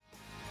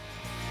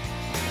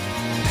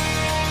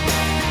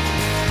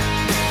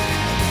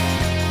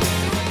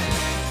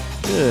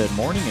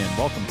morning and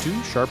welcome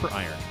to Sharper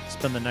Iron.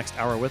 Spend the next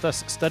hour with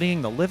us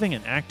studying the living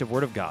and active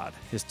Word of God,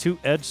 His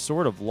two-edged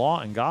sword of law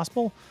and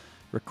gospel,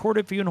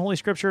 recorded for you in Holy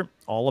Scripture,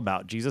 all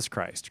about Jesus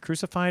Christ,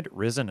 crucified,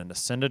 risen, and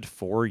ascended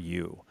for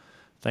you.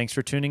 Thanks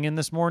for tuning in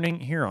this morning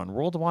here on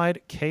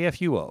Worldwide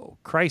KFUO,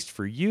 Christ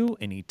for you,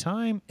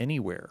 anytime,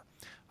 anywhere.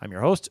 I'm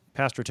your host,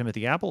 Pastor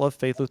Timothy Appel of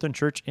Faith Lutheran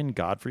Church in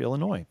Godfrey,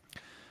 Illinois.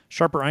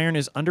 Sharper Iron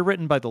is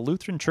underwritten by the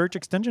Lutheran Church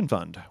Extension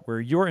Fund,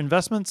 where your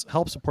investments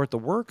help support the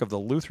work of the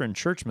Lutheran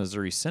Church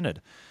Missouri Synod.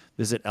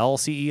 Visit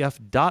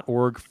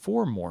lcef.org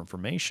for more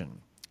information.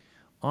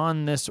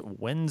 On this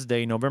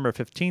Wednesday, November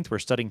 15th, we're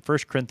studying 1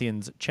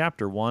 Corinthians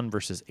chapter 1,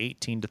 verses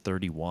 18 to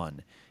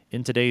 31.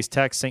 In today's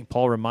text, St.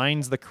 Paul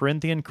reminds the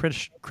Corinthian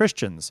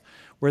Christians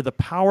where the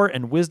power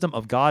and wisdom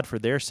of God for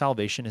their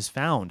salvation is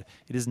found.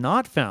 It is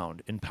not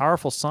found in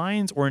powerful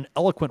signs or in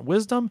eloquent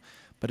wisdom,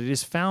 but it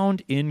is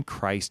found in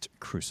Christ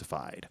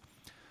crucified.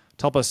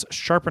 To help us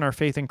sharpen our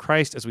faith in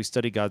Christ as we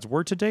study God's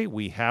Word today,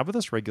 we have with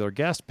us regular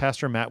guest,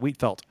 Pastor Matt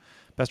Wietfeldt.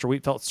 Pastor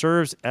Wietfeldt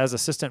serves as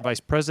Assistant Vice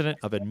President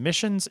of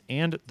Admissions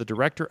and the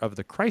Director of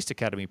the Christ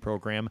Academy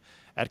program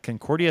at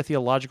Concordia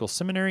Theological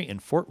Seminary in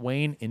Fort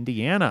Wayne,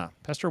 Indiana.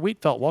 Pastor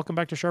Wietfeldt, welcome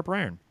back to Sharper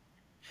Iron.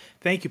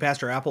 Thank you,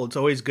 Pastor Appel. It's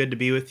always good to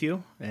be with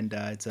you, and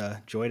it's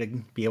a joy to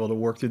be able to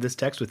work through this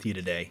text with you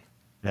today.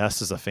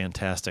 This is a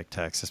fantastic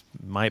text. This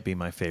might be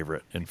my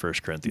favorite in 1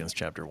 Corinthians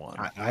chapter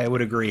 1. I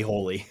would agree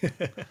wholly.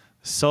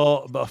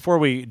 So before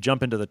we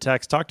jump into the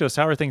text, talk to us.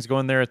 How are things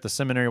going there at the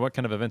seminary? What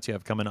kind of events you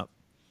have coming up?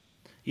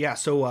 Yeah,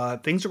 so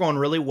things are going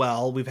really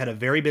well. We've had a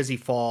very busy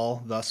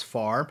fall thus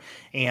far,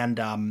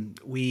 and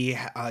we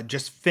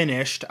just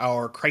finished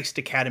our Christ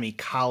Academy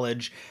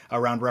College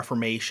around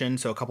Reformation,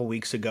 so a couple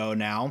weeks ago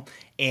now,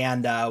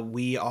 and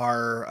we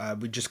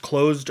just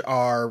closed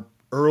our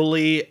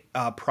early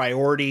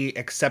priority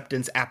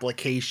acceptance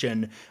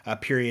application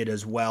period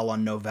as well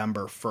on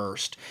November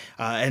 1st.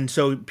 And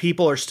so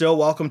people are still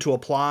welcome to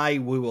apply.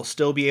 We will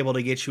still be able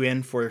to get you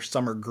in for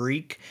summer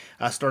Greek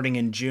starting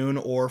in June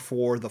or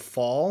for the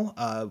fall.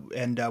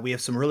 And we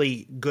have some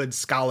really good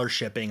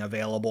scholarshiping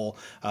available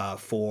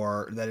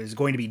that is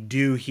going to be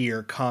due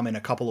here come in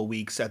a couple of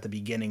weeks at the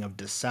beginning of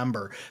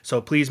December. So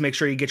please make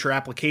sure you get your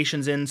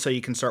applications in so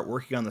you can start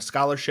working on the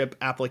scholarship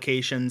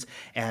applications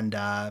and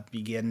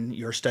begin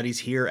your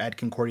studies here at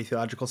Concordia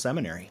Theological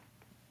Seminary.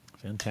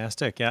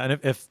 Fantastic. Yeah, and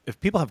if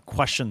people have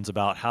questions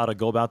about how to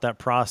go about that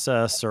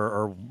process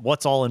or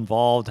what's all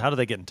involved, how do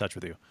they get in touch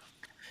with you?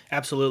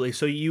 Absolutely.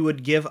 So you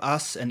would shoot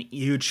us an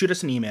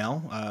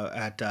email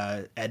at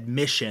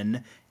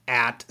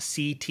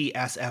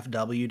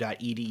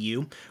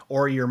admission@ctsfw.edu,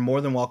 or you're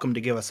more than welcome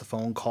to give us a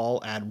phone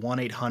call at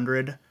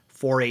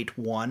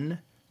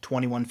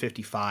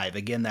 1-800-481-2155.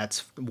 Again,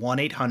 that's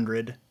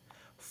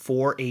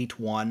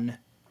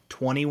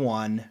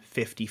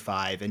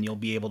 1-800-481-2155, and you'll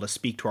be able to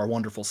speak to our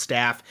wonderful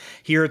staff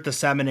here at the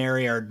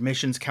seminary, our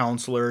admissions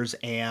counselors,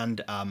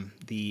 and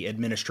the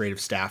administrative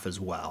staff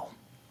as well.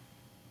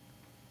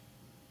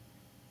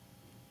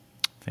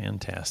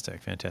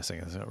 Fantastic.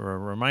 As a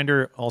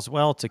reminder as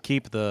well to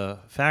keep the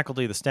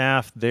faculty, the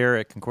staff there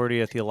at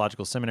Concordia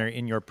Theological Seminary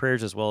in your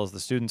prayers, as well as the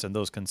students and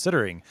those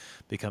considering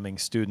becoming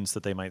students,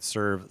 that they might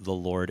serve the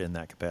Lord in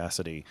that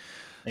capacity.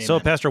 Amen.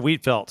 So, Pastor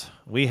Wietfeldt,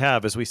 we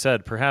have, as we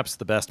said, perhaps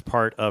the best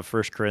part of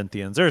 1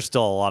 Corinthians. There's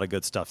still a lot of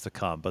good stuff to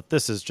come, but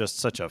this is just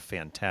such a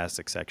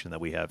fantastic section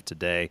that we have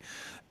today.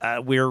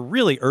 We're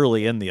really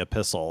early in the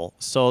epistle,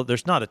 so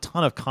there's not a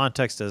ton of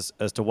context as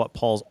to what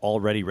Paul's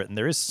already written.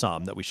 There is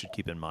some that we should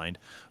keep in mind.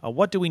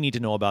 What do we need to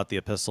know about the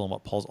epistle and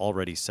what Paul's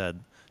already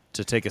said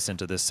to take us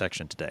into this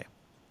section today?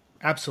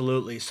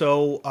 Absolutely.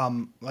 So,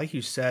 like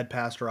you said,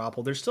 Pastor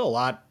Appel, there's still a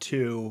lot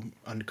to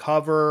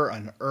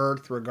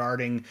unearth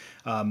regarding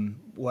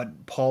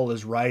what Paul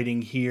is writing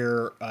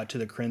here to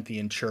the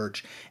Corinthian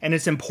church. And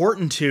it's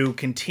important to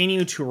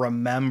continue to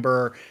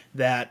remember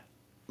that,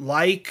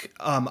 like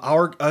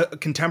our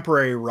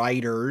contemporary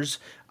writers,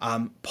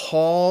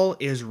 Paul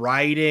is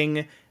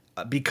writing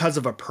because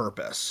of a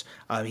purpose.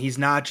 He's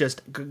not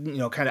just, kind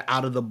of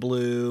out of the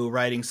blue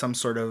writing some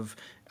sort of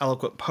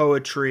eloquent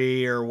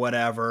poetry or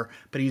whatever,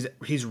 but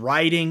he's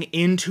writing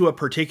into a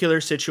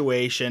particular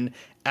situation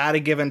at a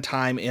given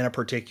time in a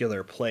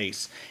particular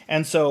place.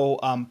 And so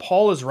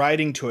Paul is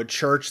writing to a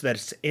church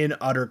that's in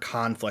utter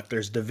conflict.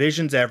 There's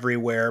divisions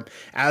everywhere,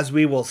 as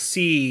we will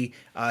see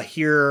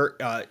here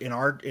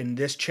in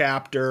this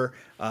chapter,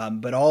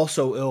 but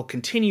also it'll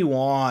continue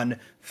on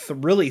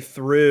really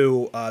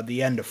through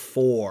the end of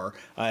 4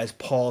 as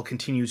Paul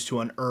continues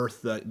to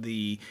unearth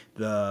the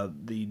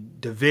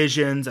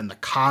divisions and the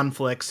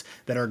conflicts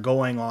that are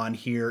going on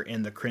here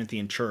in the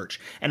Corinthian church.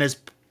 And as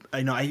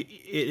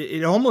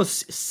it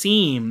almost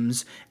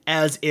seems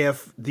as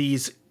if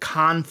these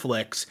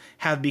conflicts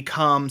have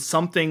become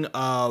something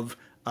of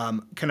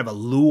kind of a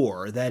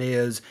lure. That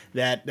is,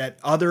 that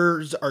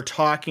others are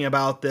talking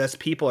about this.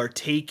 People are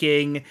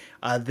taking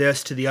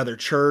this to the other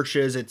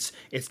churches.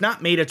 It's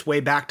not made its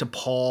way back to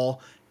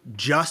Paul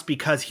just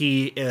because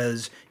he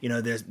is,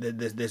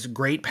 this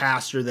great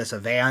pastor, this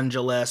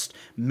evangelist,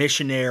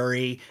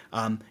 missionary.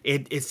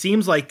 It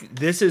seems like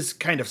this is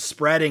kind of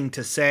spreading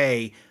to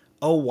say,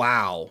 oh,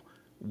 wow,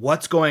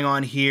 what's going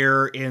on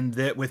here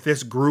with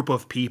this group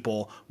of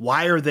people?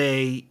 Why are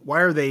they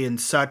in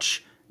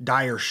such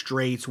dire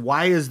straits?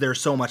 Why is there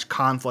so much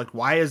conflict?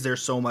 Why is there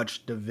so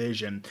much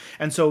division?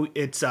 And so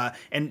it's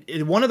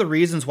one of the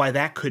reasons why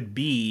that could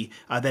be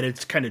that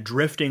it's kind of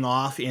drifting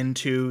off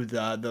into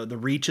the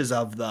reaches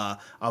of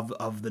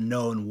the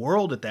known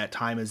world at that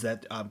time is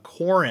that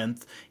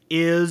Corinth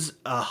is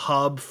a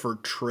hub for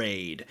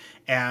trade.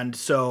 And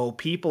so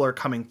people are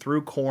coming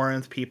through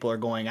Corinth, people are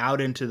going out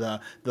into the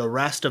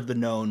rest of the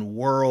known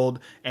world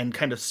and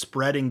kind of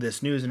spreading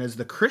this news. And as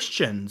the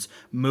Christians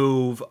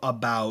move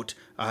about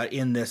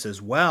in this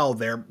as well,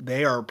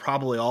 they are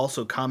probably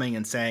also coming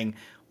and saying,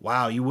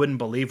 wow, you wouldn't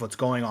believe what's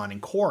going on in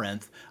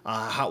Corinth.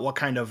 What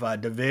kind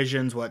of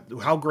divisions?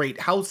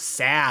 How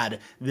sad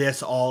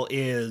this all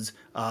is.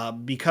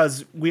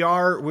 Because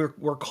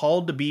we're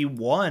called to be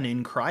one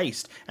in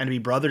Christ and to be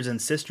brothers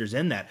and sisters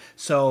in that.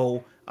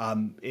 So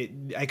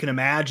I can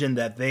imagine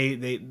that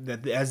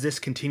that as this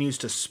continues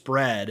to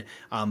spread,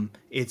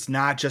 it's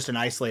not just an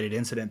isolated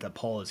incident that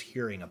Paul is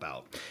hearing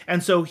about.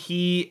 And so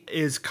he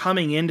is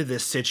coming into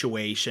this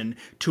situation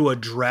to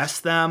address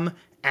them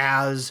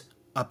as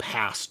a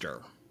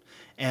pastor.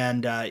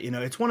 And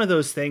it's one of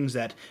those things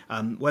that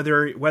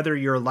whether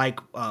you're like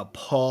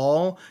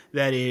Paul,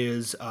 that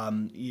is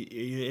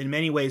in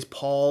many ways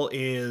Paul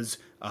is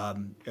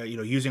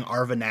using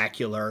our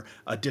vernacular,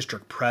 a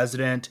district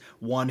president,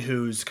 one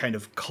who's kind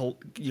of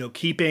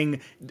keeping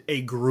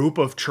a group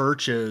of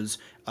churches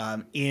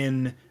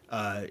in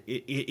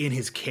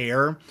his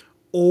care.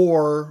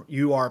 Or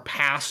you are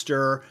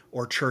pastor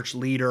or church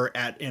leader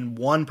in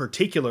one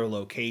particular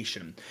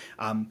location.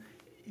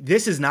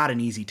 This is not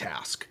an easy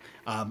task.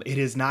 It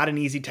is not an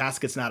easy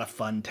task. It's not a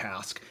fun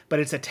task, but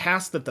it's a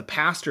task that the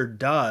pastor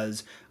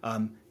does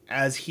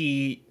as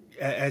he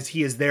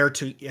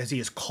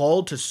is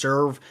called to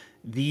serve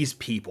these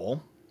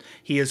people.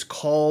 He is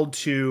called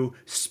to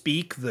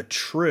speak the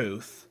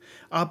truth,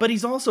 but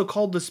he's also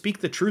called to speak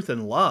the truth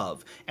in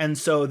love. And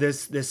so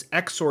this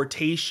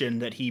exhortation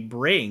that he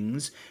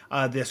brings,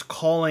 this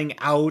calling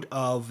out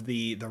of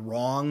the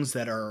wrongs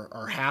that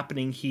are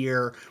happening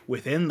here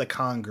within the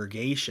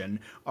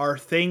congregation, are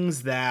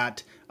things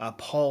that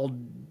Paul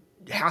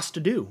has to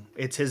do.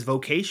 It's his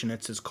vocation.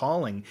 It's his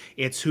calling.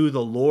 It's who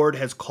the Lord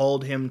has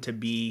called him to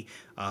be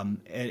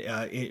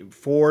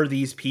for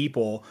these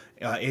people.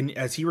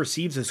 As he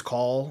receives his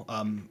call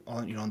on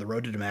the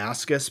road to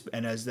Damascus,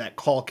 and as that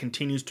call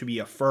continues to be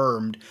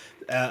affirmed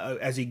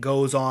as he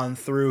goes on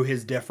through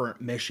his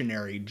different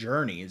missionary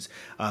journeys,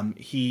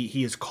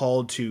 he is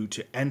called to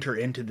enter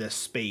into this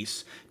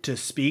space to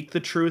speak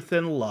the truth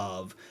in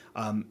love.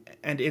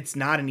 And it's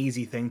not an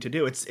easy thing to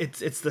do.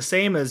 It's the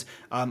same as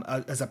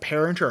a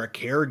parent or a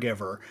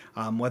caregiver,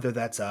 whether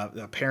that's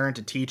a parent,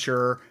 a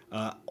teacher,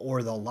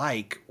 or the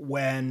like.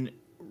 When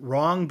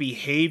wrong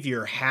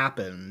behavior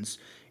happens,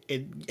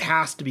 it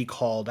has to be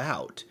called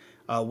out.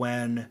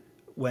 When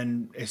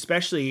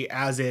especially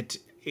as it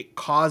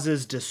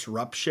causes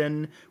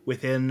disruption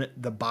within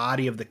the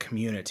body of the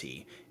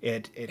community.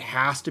 It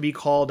has to be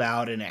called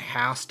out, and it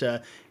has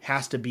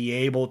to be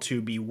able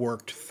to be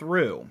worked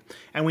through.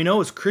 And we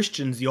know as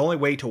Christians, the only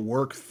way to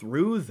work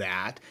through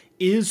that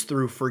is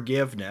through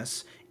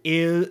forgiveness,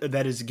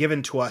 that is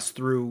given to us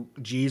through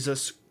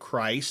Jesus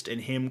Christ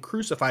and him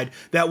crucified,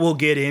 that we'll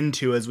get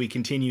into as we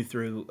continue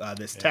through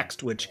this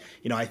text, which,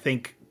 I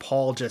think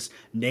Paul just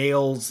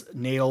nails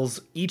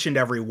each and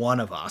every one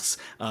of us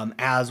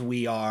as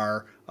we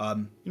are,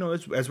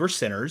 as we're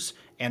sinners,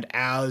 and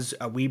as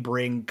we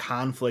bring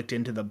conflict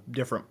into the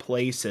different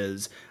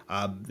places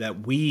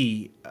that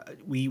we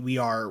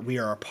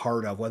are a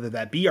part of, whether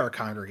that be our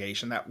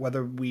congregation,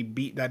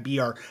 that be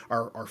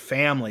our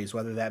families,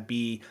 whether that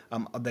be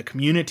the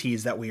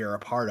communities that we are a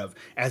part of.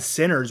 As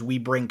sinners, we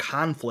bring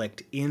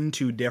conflict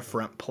into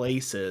different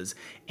places,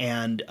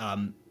 and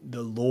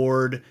the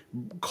Lord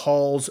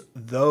calls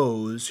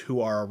those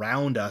who are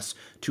around us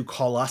to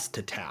call us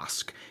to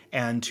task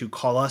and to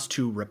call us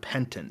to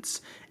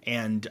repentance,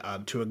 and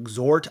to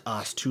exhort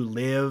us to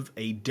live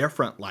a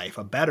different life,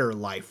 a better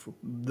life,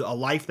 a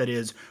life that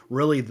is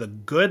really the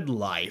good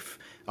life,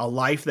 a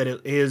life that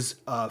is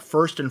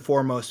first and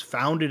foremost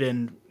founded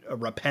in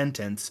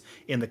repentance,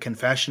 in the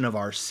confession of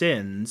our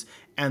sins,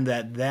 and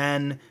that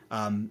then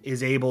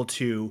is able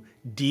to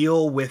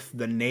deal with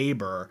the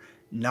neighbor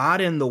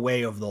not in the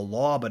way of the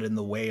law, but in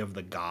the way of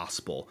the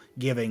gospel,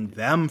 giving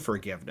them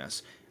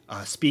forgiveness,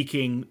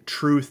 speaking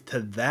truth to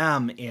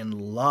them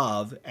in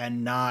love,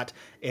 and not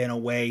in a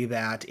way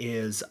that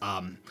is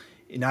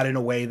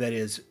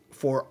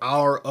for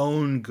our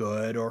own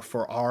good or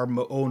for our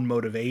own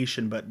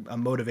motivation, but a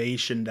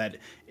motivation that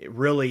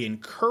really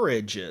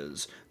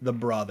encourages the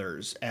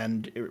brothers,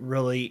 and it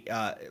really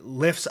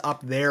lifts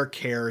up their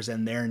cares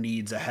and their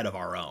needs ahead of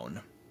our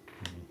own.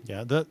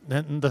 Yeah,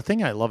 the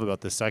thing I love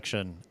about this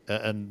section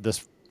and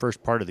this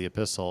first part of the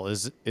epistle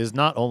is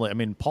not only, I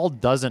mean, Paul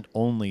doesn't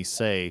only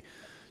say,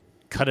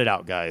 cut it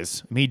out,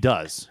 guys. I mean, he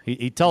does.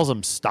 He tells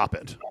them, stop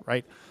it,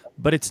 right?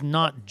 But it's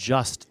not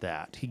just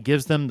that. He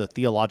gives them the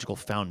theological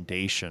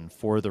foundation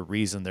for the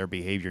reason their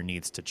behavior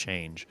needs to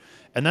change.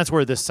 And that's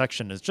where this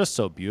section is just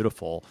so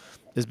beautiful,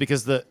 is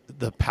because the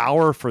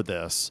power for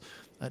this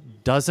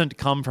doesn't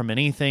come from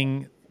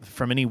anything,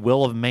 from any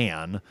will of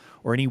man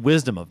or any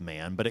wisdom of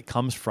man, but it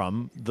comes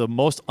from the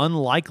most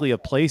unlikely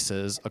of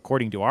places,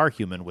 according to our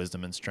human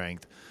wisdom and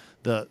strength,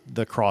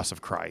 the cross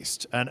of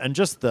Christ. And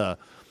just the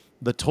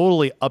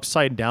totally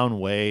upside down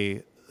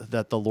way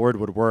that the Lord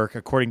would work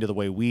according to the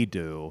way we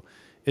do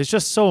is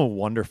just so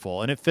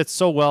wonderful. And it fits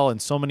so well in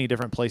so many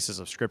different places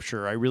of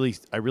Scripture. I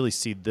really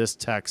see this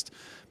text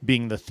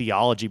being the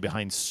theology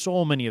behind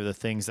so many of the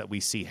things that we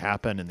see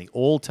happen in the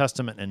Old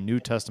Testament and New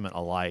Testament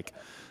alike,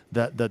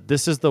 that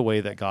this is the way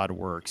that God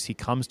works. He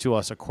comes to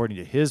us according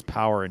to his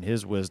power and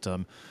his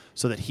wisdom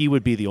so that he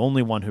would be the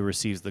only one who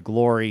receives the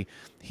glory.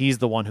 He's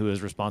the one who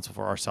is responsible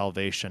for our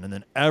salvation. And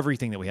then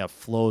everything that we have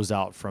flows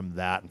out from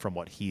that and from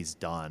what he's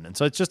done. And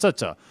so it's just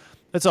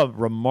it's a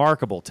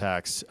remarkable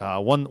text,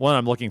 one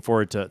I'm looking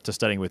forward to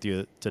studying with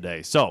you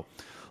today. So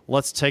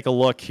let's take a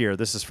look here.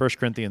 This is 1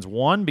 Corinthians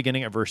 1,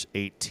 beginning at verse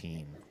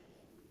 18.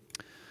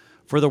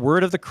 For the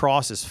word of the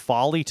cross is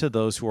folly to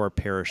those who are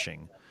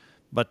perishing,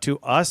 but to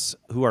us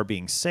who are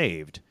being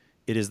saved,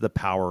 it is the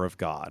power of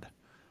God.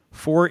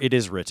 For it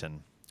is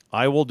written,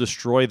 I will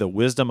destroy the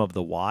wisdom of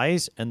the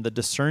wise, and the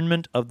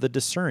discernment of the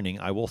discerning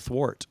I will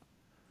thwart.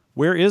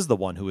 Where is the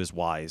one who is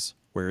wise?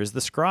 Where is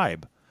the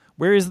scribe?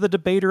 Where is the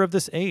debater of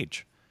this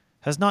age?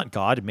 Has not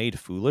God made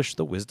foolish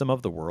the wisdom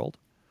of the world?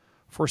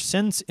 For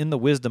since in the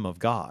wisdom of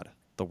God,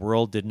 the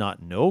world did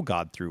not know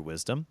God through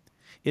wisdom,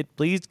 it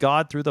pleased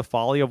God through the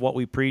folly of what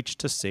we preach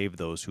to save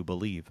those who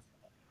believe.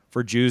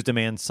 For Jews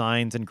demand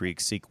signs and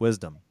Greeks seek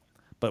wisdom.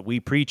 But we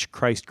preach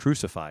Christ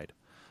crucified,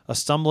 a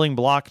stumbling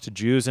block to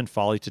Jews and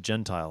folly to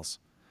Gentiles.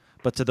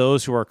 But to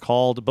those who are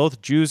called,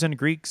 both Jews and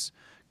Greeks,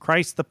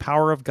 Christ the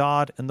power of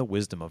God and the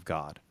wisdom of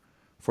God.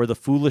 For the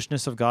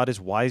foolishness of God is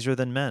wiser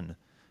than men,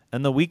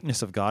 and the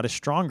weakness of God is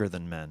stronger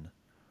than men.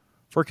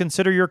 For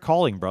consider your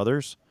calling,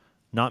 brothers.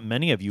 Not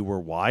many of you were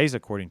wise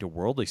according to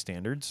worldly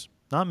standards.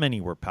 Not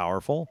many were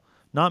powerful.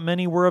 Not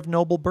many were of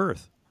noble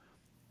birth.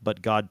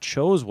 But God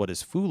chose what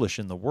is foolish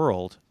in the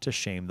world to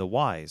shame the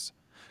wise.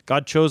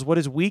 God chose what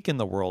is weak in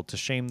the world to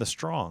shame the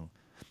strong.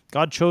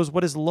 God chose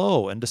what is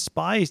low and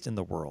despised in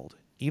the world,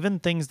 even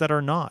things that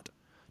are not,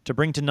 to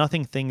bring to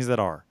nothing things that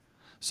are,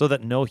 so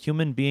that no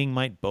human being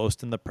might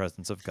boast in the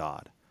presence of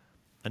God.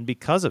 And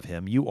because of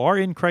him, you are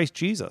in Christ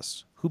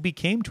Jesus, who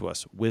became to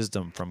us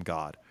wisdom from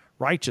God,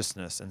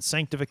 righteousness and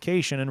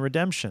sanctification and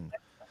redemption,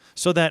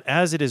 so that,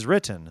 as it is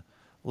written,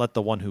 let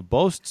the one who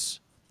boasts,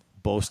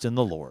 boast in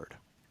the Lord.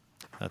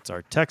 That's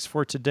our text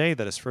for today.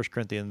 That is 1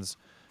 Corinthians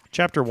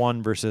chapter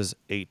 1, verses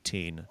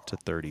 18 to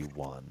 31.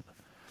 All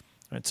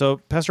right, so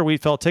Pastor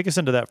Wietfeldt, take us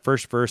into that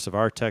first verse of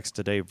our text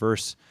today,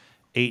 verse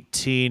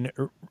 18.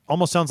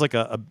 Almost sounds like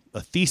a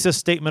thesis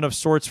statement of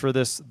sorts for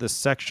this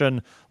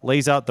section,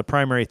 lays out the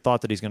primary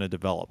thought that he's going to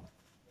develop.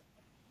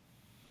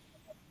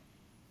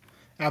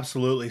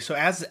 Absolutely. So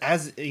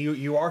as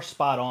you are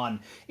spot on,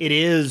 it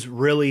is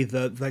really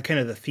the kind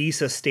of the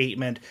thesis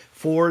statement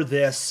for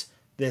this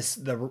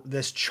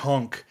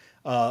chunk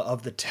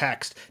of the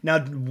text. Now,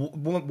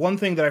 one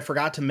thing that I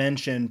forgot to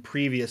mention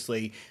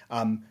previously,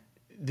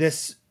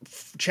 this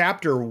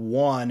chapter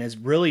 1 is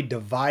really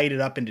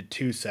divided up into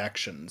two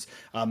sections.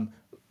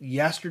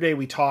 Yesterday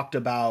we talked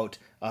about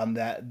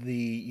that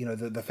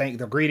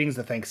the greetings,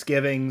 the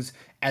thanksgivings,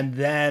 and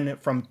then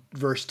from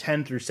verse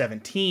 10 through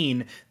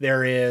 17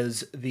 there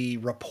is the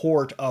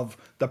report of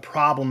the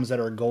problems that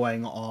are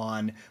going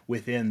on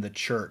within the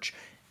church.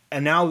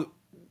 And now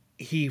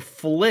he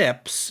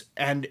flips,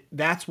 and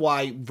that's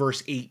why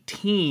verse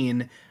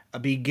 18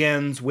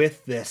 begins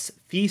with this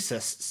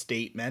thesis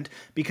statement,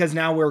 because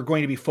now we're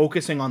going to be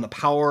focusing on the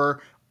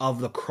power of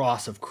the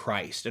cross of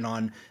Christ and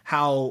on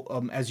how,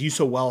 as you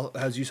so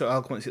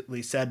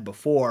eloquently said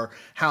before,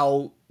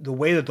 how the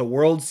way that the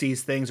world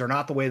sees things are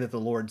not the way that the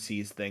Lord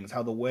sees things.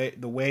 How the way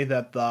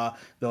that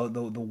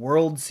the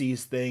world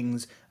sees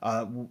things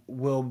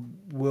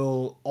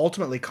will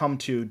ultimately come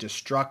to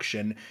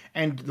destruction,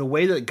 and the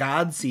way that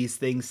God sees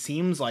things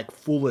seems like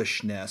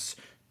foolishness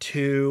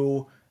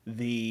to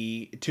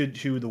the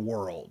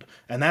world.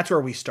 And that's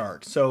where we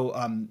start. So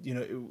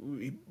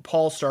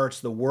Paul starts,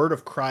 the word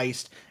of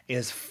Christ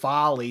is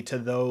folly to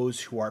those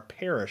who are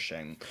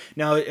perishing.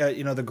 Now,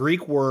 the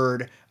Greek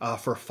word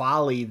for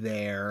folly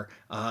there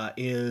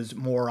is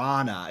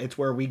morana. It's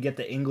where we get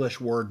the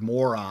English word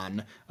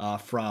moron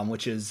from,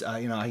 which is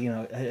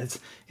it's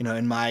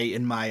in my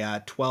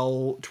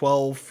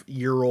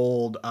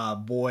 12-year-old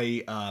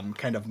boy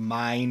kind of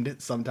mind.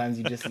 Sometimes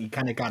you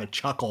kind of got to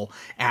chuckle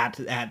at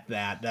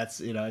that. That's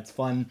it's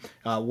fun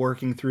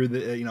working through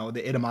the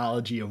the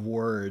etymology of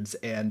words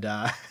and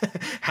but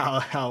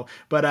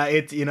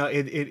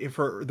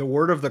for the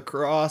word of the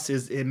cross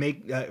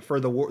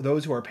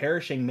those who are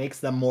perishing makes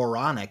them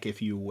moronic,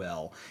 if you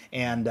will,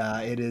 and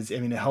it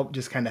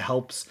just kind of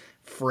helps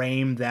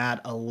frame that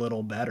a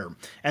little better,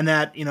 and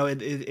that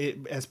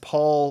as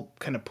Paul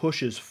kind of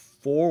pushes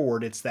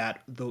forward, it's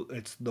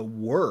the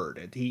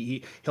word.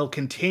 He'll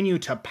continue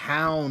to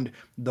pound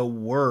the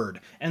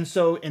word, and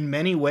so in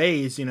many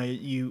ways,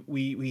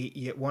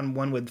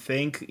 one would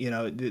think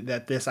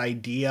that this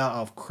idea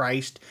of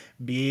Christ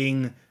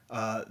being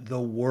the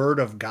word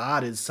of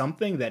God is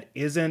something that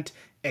isn't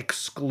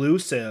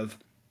exclusive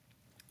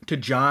to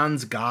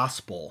John's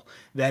gospel,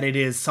 that it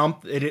is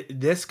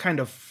this kind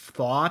of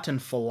thought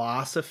and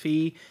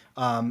philosophy,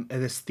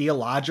 this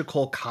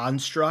theological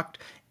construct,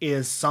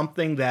 is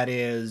something that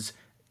is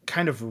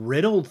kind of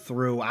riddled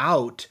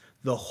throughout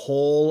the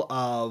whole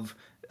of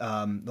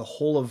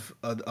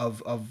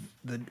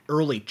the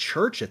early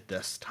church at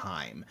this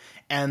time,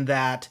 and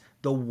that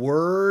the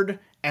word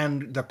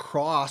and the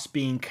cross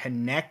being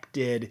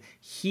connected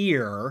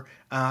here,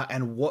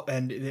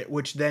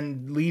 which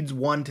then leads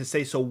one to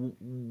say, so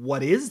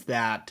what is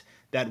that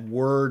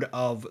word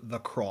of the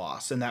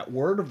cross? And that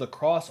word of the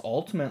cross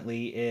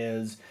ultimately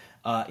is,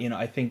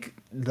 I think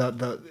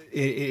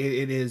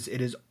it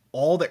is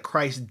all that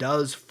Christ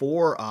does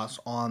for us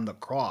on the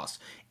cross.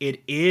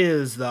 It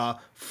is the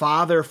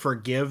Father,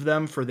 forgive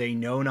them, for they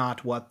know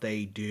not what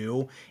they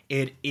do.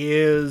 It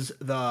is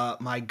the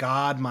my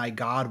God,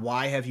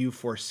 why have you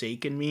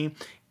forsaken me?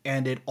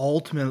 And it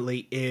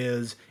ultimately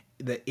is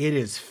that it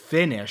is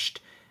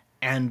finished.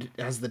 And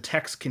as the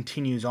text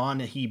continues on,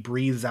 he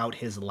breathes out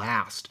his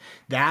last.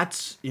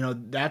 That's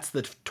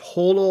the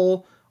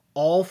total,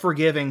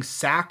 all-forgiving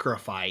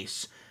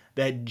sacrifice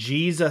that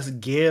Jesus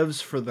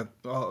gives for the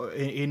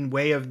in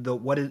way of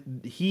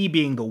he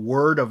being the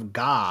Word of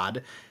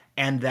God,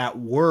 and that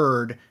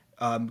Word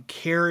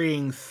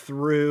carrying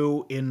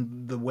through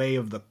in the way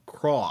of the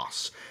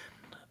cross.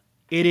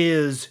 It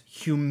is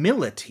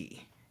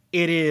humility.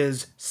 It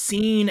is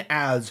seen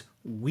as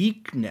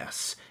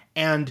weakness.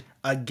 And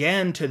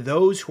again, to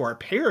those who are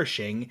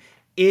perishing,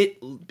 it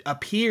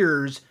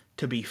appears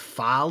to be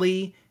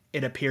folly.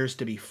 It appears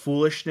to be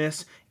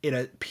foolishness. It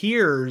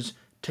appears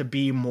to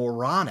be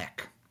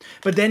moronic.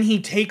 But then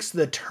he takes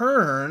the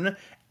turn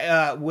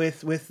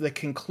with the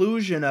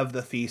conclusion of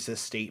the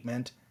thesis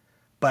statement,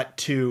 but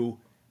to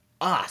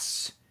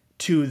us,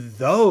 to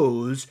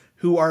those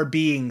who are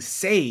being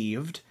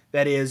saved,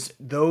 that is,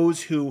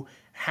 those who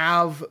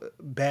have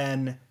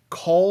been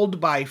called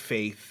by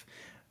faith,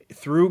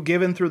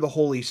 given through the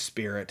Holy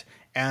Spirit,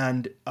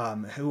 and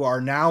who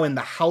are now in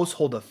the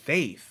household of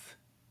faith.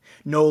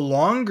 No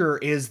longer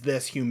is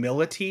this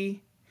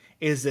humility,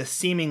 is this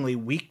seemingly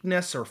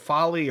weakness or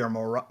folly or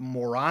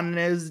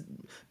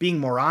being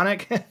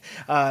moronic.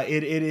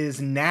 It is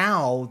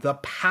now the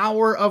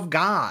power of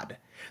God.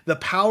 The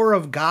power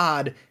of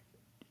God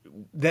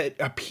that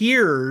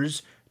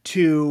appears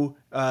to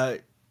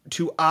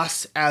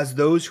us as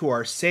those who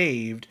are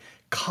saved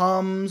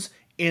comes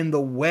in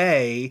the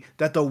way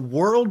that the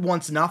world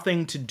wants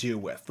nothing to do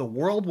with. The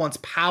world wants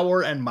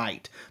power and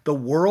might. The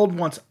world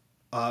wants,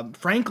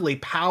 frankly,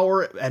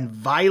 power and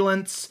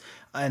violence,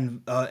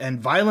 and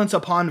violence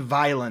upon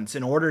violence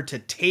in order to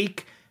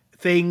take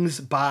things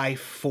by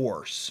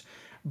force.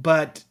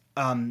 But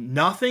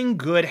nothing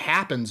good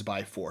happens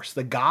by force.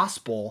 The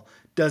gospel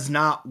does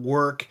not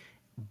work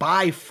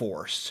by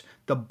force.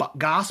 The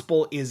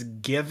gospel is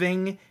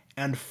giving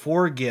and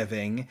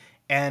forgiving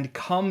and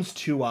comes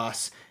to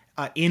us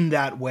in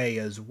that way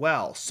as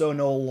well. So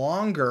no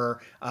longer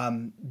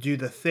do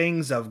the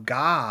things of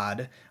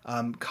God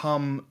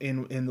come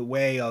in the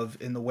way of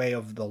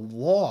the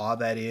law.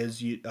 That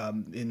is,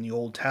 in the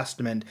Old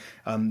Testament,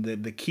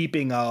 the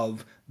keeping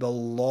of the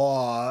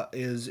law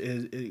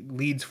it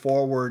leads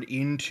forward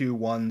into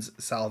one's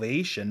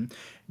salvation.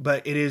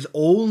 But it is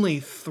only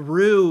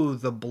through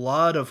the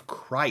blood of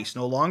Christ.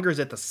 No longer is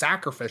it the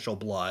sacrificial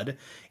blood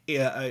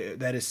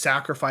that is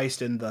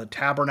sacrificed in the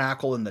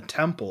tabernacle and the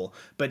temple,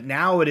 but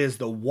now it is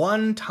the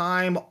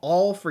one-time,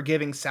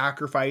 all-forgiving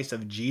sacrifice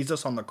of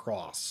Jesus on the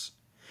cross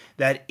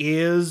that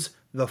is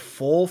the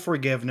full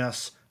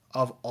forgiveness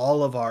of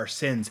all of our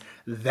sins.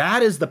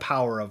 That is the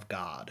power of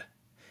God.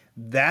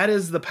 That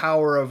is the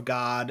power of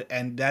God,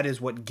 and that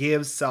is what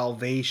gives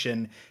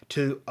salvation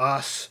to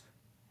us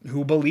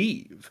who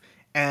believe.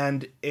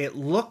 And it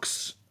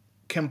looks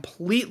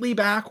completely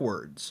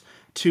backwards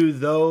to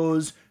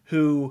those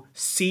who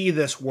see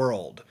this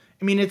world.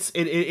 I mean,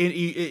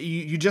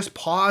 you just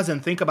pause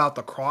and think about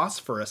the cross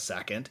for a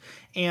second,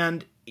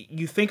 and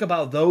you think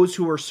about those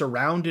who are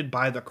surrounded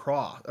by the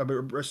cross,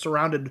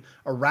 surrounded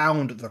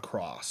around the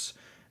cross.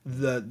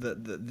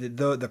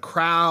 The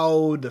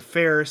crowd, the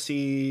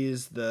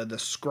Pharisees, the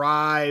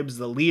scribes,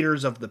 the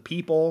leaders of the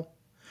people,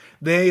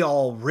 they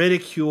all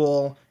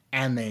ridicule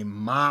and they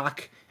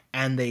mock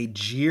and they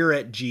jeer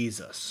at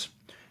Jesus.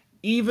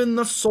 Even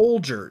the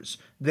soldiers,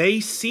 they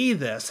see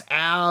this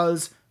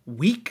as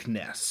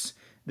weakness.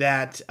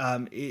 that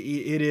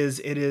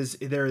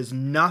there is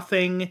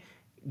nothing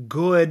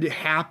good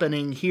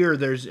happening here.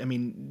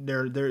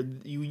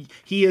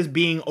 He is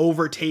being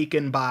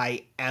overtaken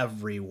by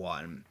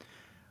everyone.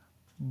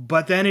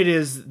 But then it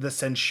is the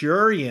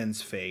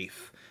centurion's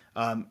faith,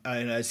 and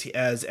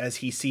as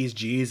he sees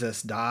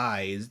Jesus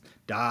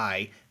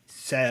die,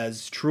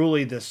 says,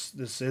 "Truly, this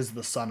is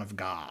the Son of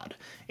God,"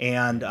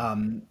 and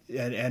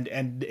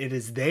it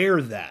is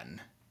there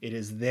then. It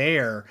is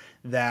there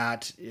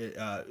that.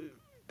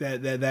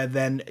 That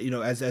then,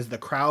 as the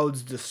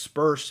crowds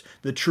disperse,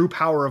 the true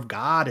power of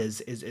God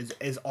is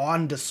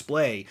on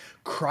display.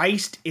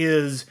 Christ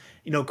is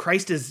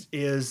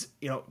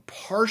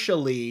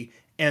partially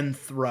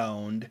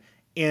enthroned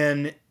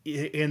in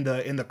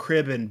the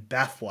crib in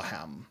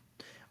Bethlehem,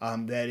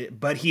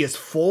 but he is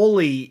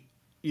fully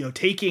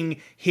taking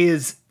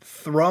his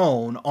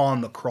throne on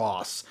the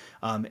cross,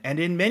 and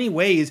in many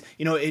ways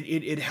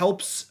it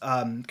helps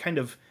kind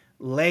of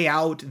lay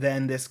out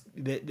then this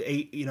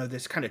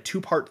kind of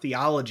two-part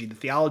theology, the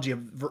theology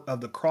of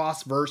the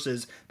cross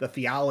versus the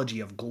theology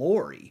of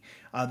glory.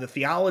 The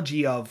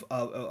theology of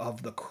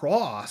the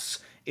cross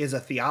is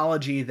a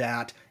theology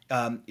that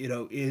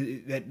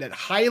that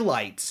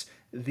highlights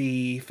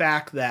the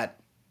fact that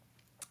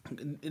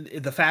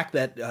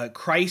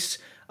Christ's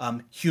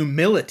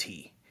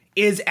humility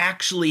is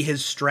actually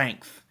his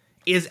strength,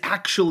 is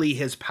actually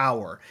his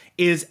power,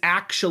 is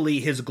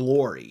actually his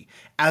glory,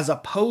 as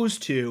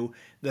opposed to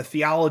the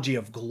theology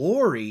of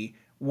glory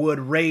would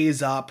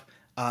raise up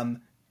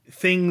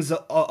things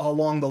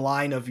along the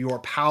line of your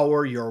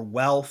power, your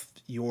wealth,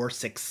 your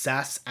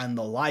success, and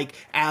the like,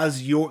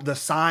 as the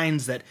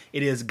signs that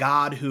it is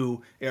God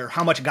or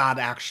how much God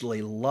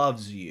actually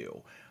loves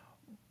you.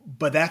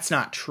 But that's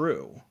not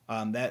true.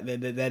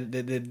 Anything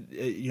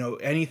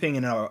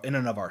in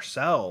and of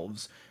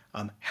ourselves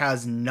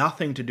has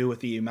nothing to do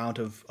with the amount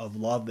of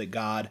love that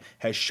God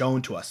has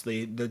shown to us.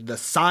 The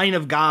sign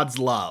of God's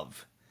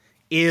love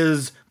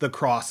is the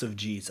cross of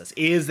Jesus,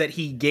 is that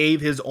he gave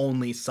his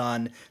only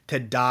son to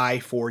die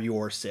for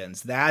your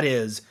sins. That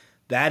is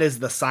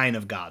the sign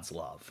of God's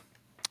love.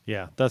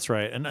 Yeah, that's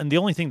right. And the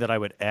only thing that I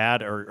would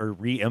add or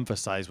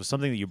re-emphasize was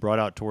something that you brought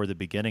out toward the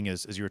beginning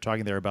is you were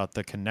talking there about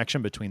the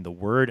connection between the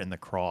word and the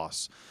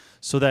cross.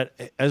 So that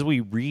as we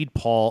read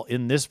Paul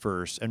in this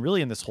verse, and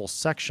really in this whole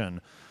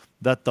section,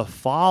 that the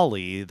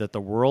folly that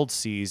the world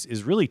sees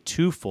is really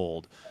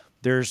twofold.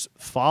 There's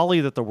folly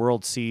that the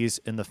world sees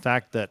in the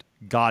fact that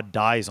God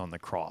dies on the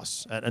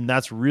cross, and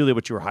that's really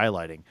what you were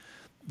highlighting.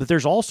 But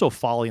there's also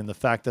folly in the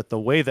fact that the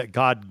way that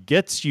God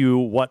gets you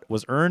what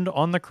was earned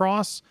on the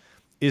cross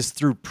is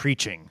through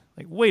preaching.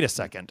 Like, wait a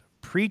second,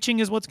 preaching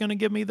is what's going to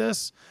give me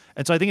this?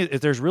 And so I think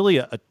there's really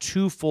a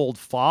twofold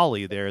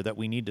folly there that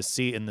we need to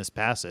see in this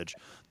passage: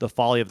 the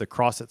folly of the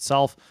cross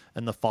itself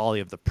and the folly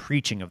of the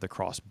preaching of the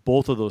cross.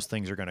 Both of those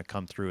things are going to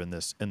come through in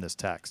this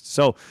text.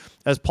 So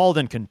as Paul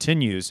then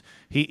continues,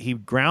 he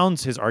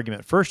grounds his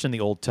argument first in the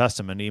Old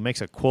Testament. He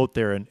makes a quote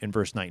there in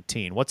verse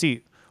 19. What's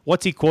he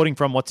quoting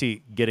from? What's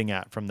he getting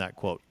at from that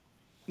quote?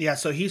 Yeah,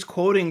 so he's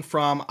quoting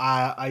from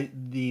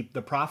the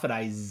prophet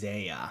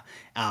Isaiah,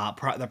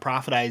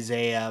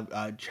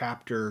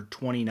 chapter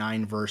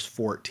 29, verse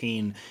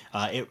 14.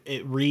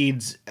 It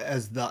reads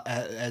as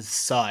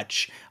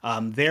such.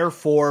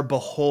 Therefore,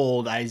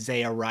 behold,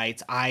 Isaiah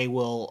writes, I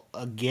will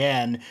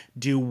again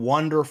do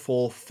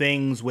wonderful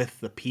things with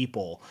the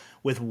people,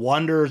 with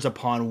wonders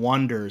upon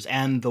wonders,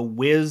 and the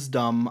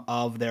wisdom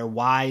of their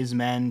wise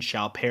men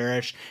shall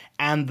perish,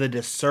 and the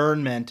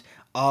discernment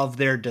of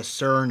their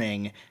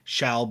discerning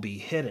shall be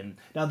hidden.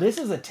 Now, this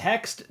is a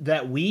text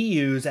that we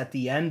use at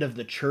the end of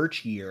the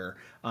church year,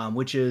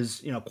 which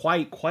is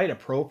quite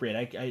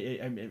appropriate.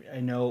 I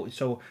know.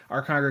 So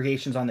our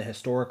congregation's on the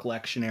historic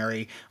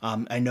lectionary.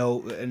 I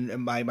know,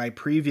 and my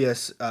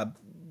previous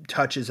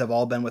touches have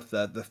all been with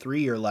the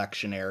 3-year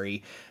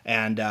lectionary,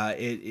 and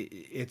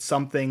it's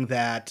something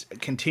that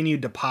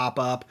continued to pop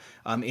up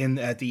at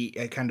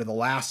kind of the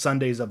last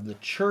Sundays of the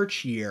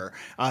church year,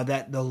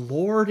 that the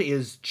Lord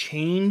is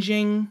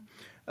changing.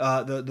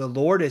 The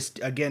Lord is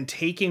again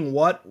taking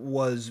what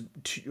was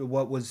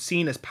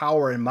seen as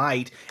power and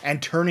might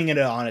and turning it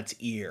on its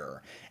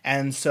ear,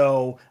 and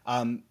so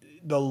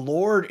the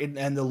Lord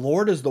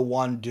is the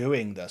one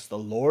doing this. The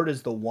Lord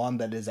is the one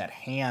that is at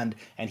hand,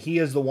 and he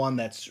is the one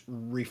that's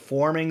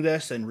reforming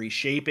this and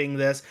reshaping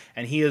this,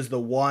 and he is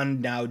the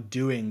one now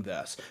doing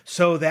this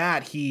so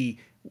that he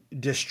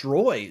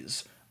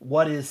destroys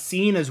what is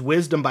seen as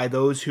wisdom by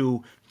those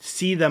who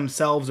see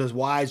themselves as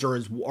wise or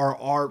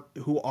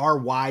who are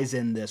wise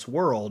in this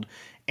world,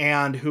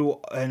 and who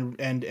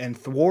and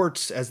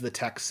thwarts, as the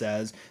text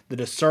says, the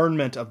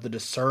discernment of the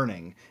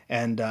discerning.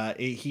 And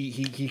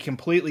he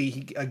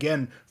completely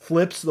again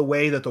flips the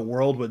way that the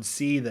world would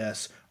see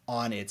this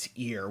on its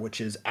ear, which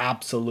is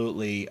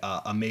absolutely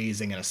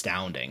amazing and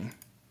astounding.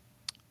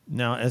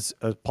 Now, as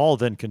Paul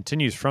then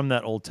continues from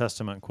that Old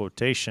Testament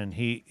quotation,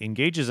 he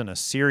engages in a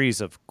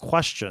series of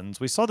questions.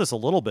 We saw this a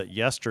little bit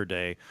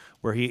yesterday,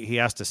 where he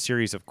asked a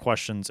series of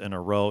questions in a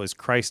row. Is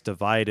Christ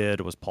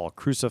divided? Was Paul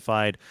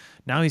crucified?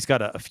 Now he's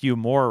got a few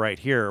more right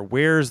here.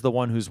 Where's the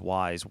one who's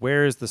wise?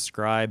 Where's the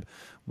scribe?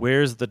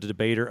 Where's the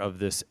debater of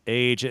this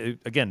age?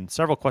 Again,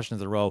 several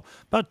questions in a row.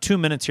 About 2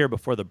 minutes here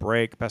before the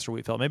break. Pastor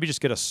Wietfeldt, maybe just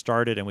get us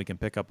started and we can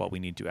pick up what we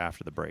need to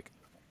after the break.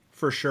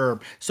 For sure.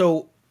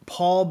 So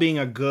Paul, being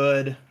a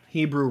good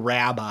Hebrew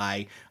rabbi,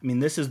 I mean,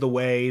 this is the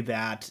way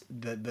that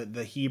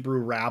the Hebrew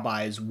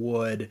rabbis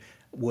would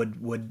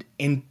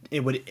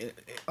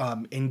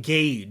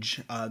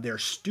engage their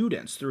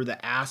students through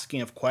the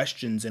asking of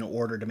questions in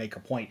order to make a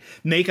point,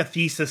 make a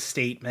thesis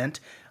statement,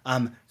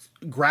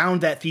 ground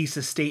that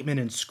thesis statement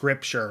in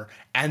Scripture,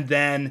 and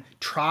then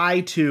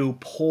try to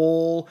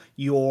pull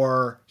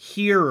your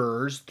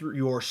hearers,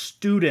 your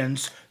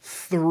students,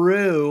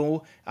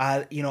 through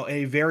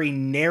a very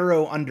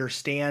narrow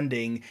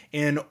understanding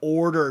in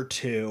order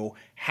to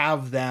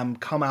have them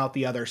come out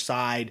the other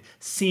side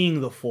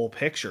seeing the full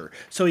picture.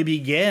 So he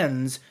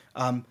begins,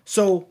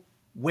 so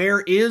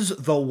where is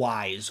the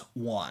wise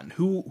one?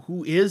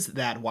 Who is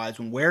that wise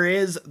one? Where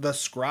is the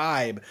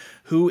scribe?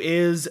 Where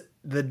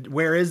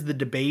is the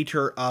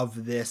debater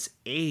of this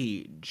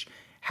age?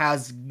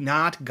 Has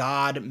not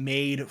God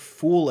made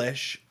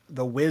foolish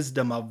the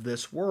wisdom of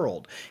this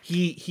world?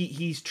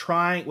 He's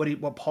trying,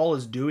 what Paul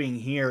is doing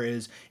here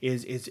is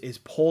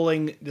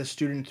pulling the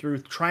student through,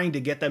 trying to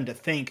get them to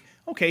think,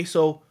 okay,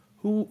 so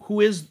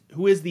who is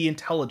the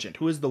intelligent?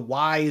 Who is the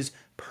wise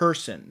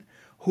person?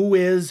 Who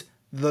is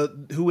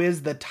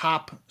the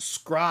top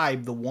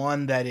scribe, the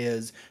one that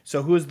is,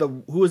 so who is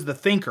the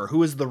thinker,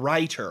 who is the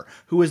writer,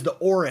 who is the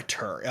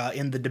orator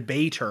in the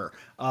debater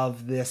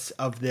of this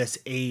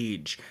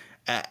age?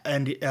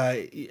 And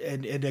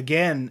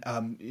again,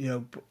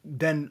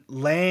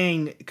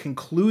 then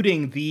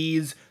concluding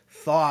these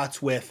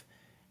thoughts with,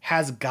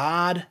 has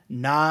God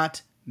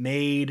not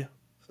made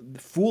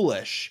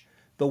foolish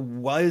the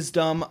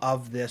wisdom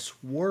of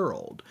this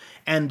world?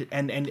 And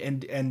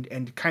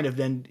kind of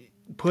then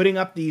putting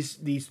up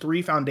these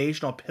three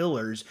foundational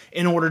pillars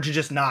in order to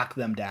just knock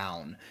them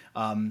down,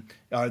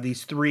 are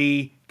these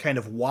three kind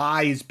of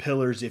wise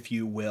pillars, if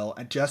you will,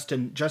 just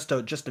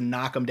to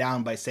knock them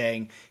down by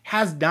saying,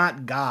 has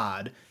not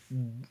God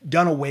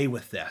done away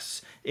with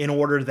this in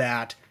order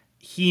that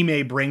he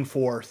may bring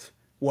forth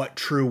what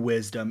true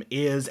wisdom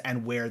is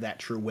and where that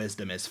true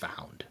wisdom is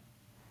found?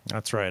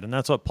 That's right, and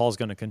that's what Paul's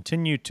going to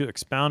continue to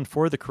expound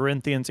for the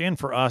Corinthians and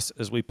for us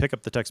as we pick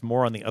up the text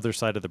more on the other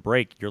side of the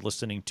break. You're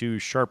listening to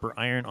Sharper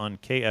Iron on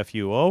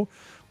KFUO.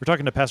 We're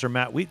talking to Pastor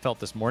Matt Wietfeldt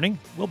this morning.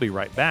 We'll be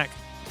right back.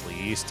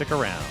 Please stick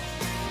around.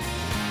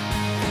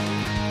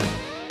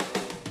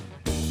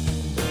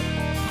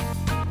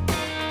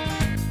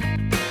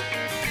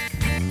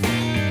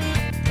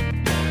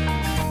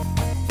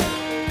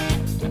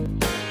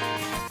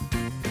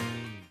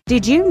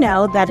 Did you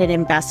know that an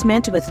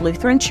investment with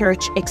Lutheran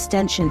Church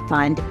Extension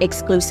Fund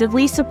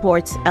exclusively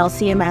supports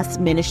LCMS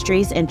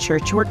ministries and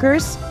church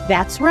workers?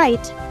 That's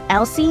right.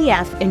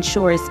 LCEF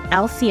ensures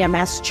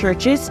LCMS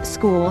churches,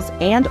 schools,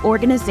 and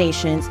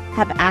organizations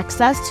have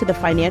access to the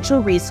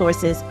financial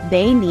resources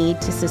they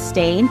need to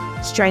sustain,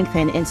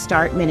 strengthen, and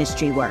start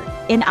ministry work.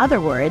 In other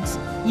words,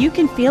 you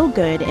can feel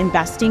good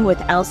investing with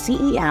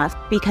LCEF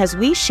because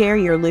we share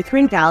your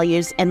Lutheran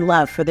values and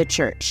love for the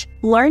church.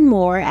 Learn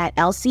more at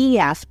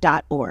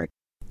lcef.org.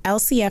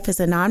 LCF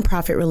is a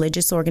nonprofit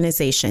religious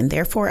organization.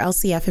 Therefore,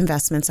 LCF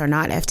investments are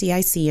not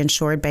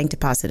FDIC-insured bank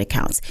deposit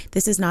accounts.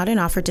 This is not an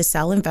offer to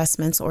sell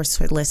investments or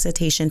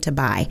solicitation to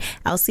buy.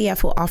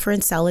 LCF will offer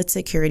and sell its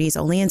securities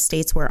only in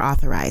states where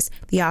authorized.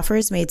 The offer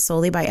is made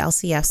solely by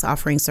LCF's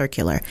offering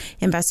circular.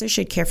 Investors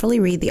should carefully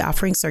read the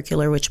offering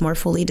circular, which more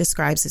fully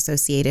describes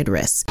associated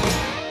risks.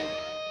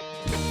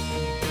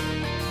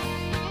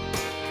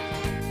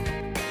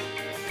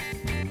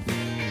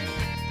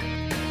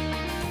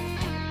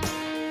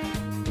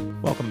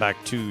 Welcome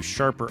back to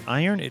Sharper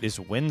Iron. It is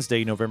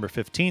Wednesday, November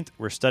 15th.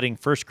 We're studying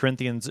 1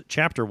 Corinthians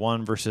chapter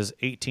 1, verses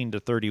 18 to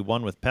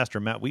 31 with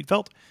Pastor Matt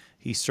Wietfeldt.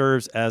 He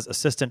serves as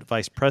Assistant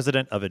Vice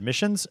President of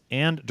Admissions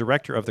and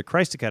Director of the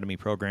Christ Academy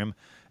program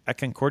at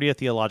Concordia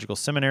Theological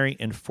Seminary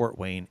in Fort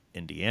Wayne,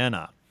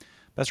 Indiana.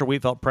 Pastor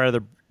Wietfeldt, prior to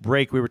the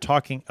break, we were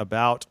talking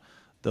about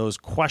those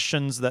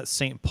questions that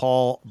St.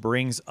 Paul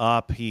brings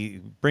up. He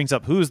brings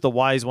up who's the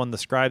wise one, the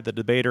scribe, the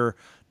debater,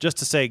 just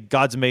to say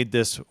God's made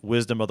this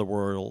wisdom of the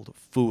world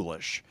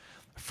foolish.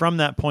 From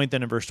that point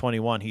then in verse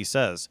 21, he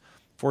says,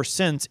 "For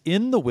since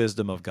in the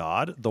wisdom of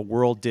God, the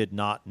world did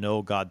not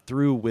know God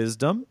through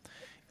wisdom,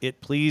 it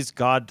pleased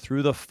God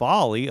through the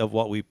folly of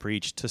what we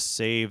preach to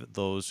save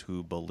those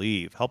who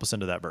believe." Help us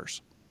into that verse.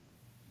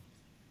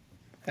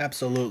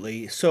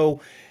 Absolutely.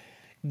 So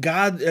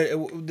God,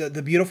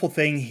 the beautiful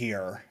thing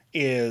here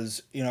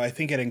is, I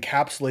think it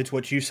encapsulates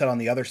what you said on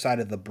the other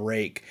side of the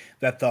break,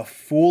 that the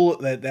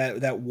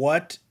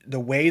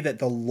way that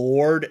the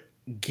Lord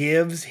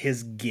gives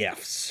his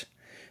gifts,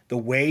 the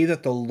way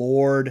that the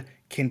Lord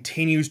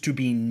continues to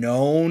be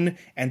known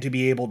and to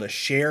be able to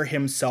share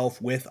himself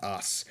with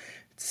us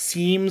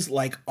seems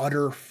like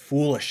utter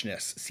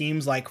foolishness,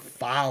 seems like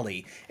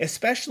folly,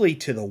 especially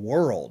to the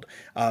world.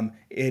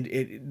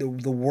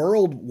 The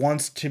world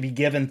wants to be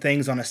given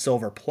things on a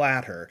silver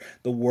platter.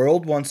 The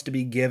world wants to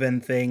be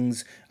given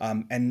things,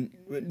 and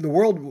the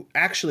world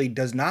actually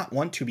does not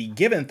want to be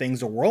given things.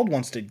 The world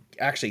wants to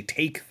actually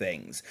take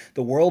things.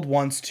 The world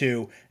wants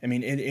to,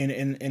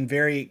 in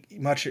very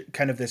much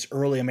kind of this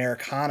early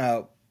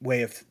Americana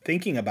way of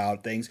thinking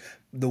about things,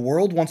 the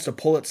world wants to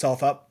pull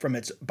itself up from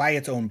by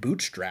its own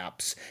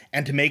bootstraps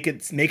and to make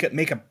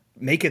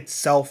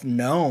itself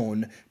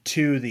known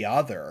to the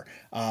other.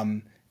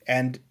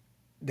 And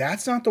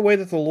that's not the way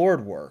that the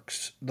Lord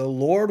works. The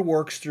Lord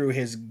works through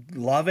his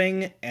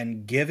loving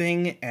and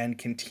giving and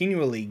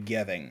continually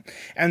giving.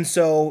 And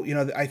so,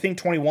 I think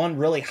 21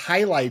 really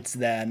highlights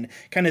then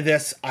kind of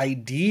this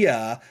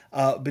idea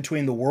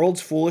between the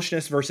world's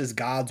foolishness versus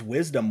God's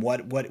wisdom.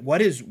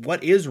 What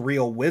is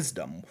real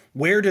wisdom?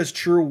 Where does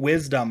true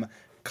wisdom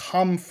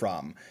come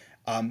from?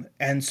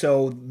 And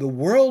so the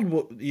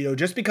world,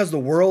 just because the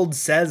world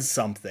says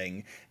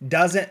something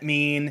doesn't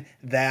mean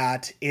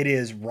that it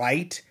is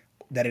right,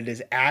 that it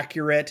is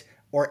accurate,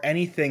 or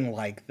anything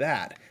like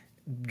that.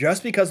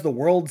 Just because the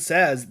world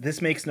says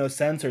this makes no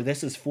sense, or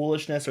this is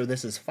foolishness, or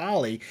this is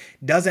folly,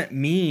 doesn't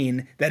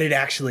mean that it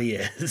actually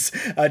is.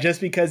 Just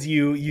because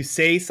you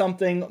say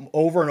something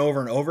over and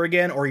over and over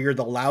again, or you're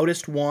the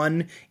loudest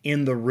one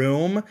in the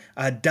room,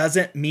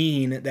 doesn't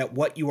mean that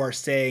what you are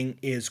saying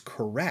is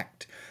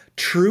correct.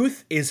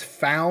 Truth is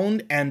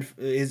found and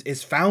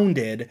is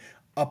founded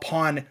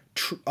upon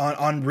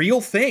on real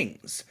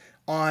things,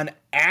 on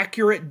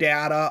accurate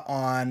data,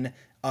 on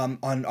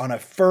a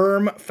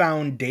firm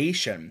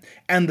foundation.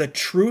 And the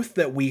truth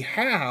that we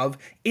have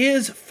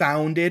is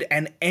founded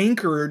and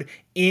anchored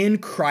in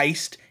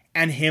Christ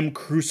and him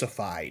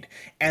crucified.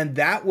 And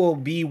that will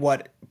be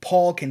what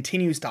Paul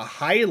continues to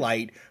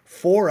highlight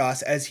for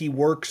us as he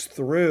works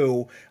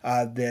through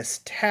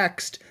this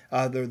text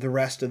the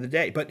rest of the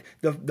day. But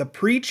the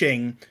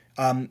preaching,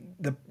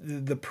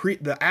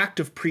 the act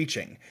of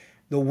preaching,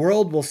 the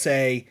world will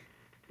say,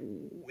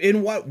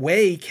 in what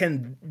way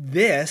can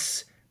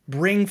this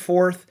bring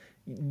forth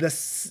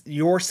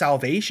your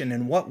salvation?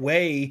 In what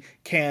way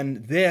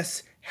can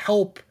this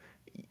help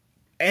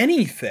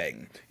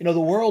anything? The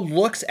world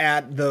looks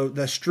at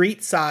the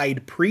street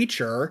side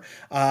preacher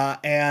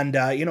and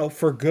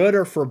for good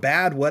or for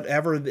bad,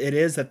 whatever it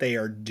is that they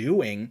are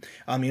doing,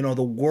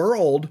 the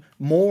world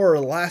more or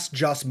less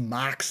just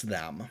mocks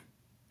them.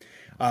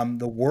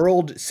 The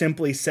world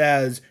simply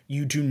says,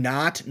 you do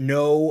not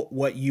know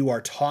what you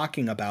are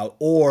talking about,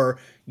 or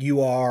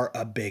you are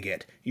a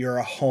bigot, you're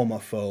a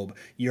homophobe,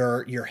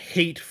 you're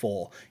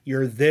hateful,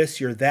 you're this,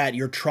 you're that,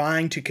 you're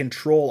trying to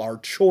control our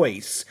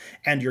choice,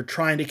 and you're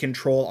trying to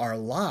control our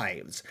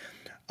lives.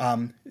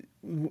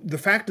 The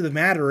fact of the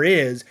matter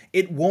is,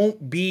 it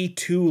won't be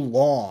too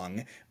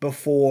long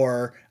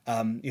before,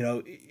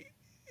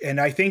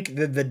 and I think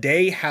that the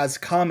day has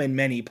come in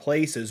many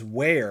places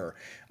where,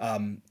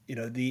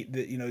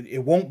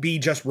 it won't be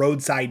just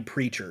roadside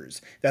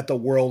preachers that the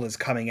world is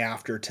coming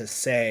after to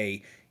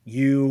say,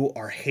 you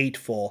are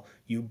hateful,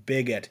 you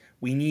bigot,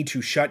 we need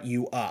to shut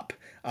you up.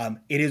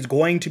 It is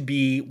going to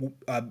be,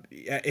 I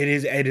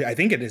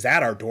think it is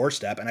at our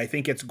doorstep, and I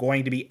think it's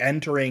going to be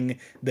entering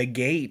the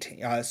gate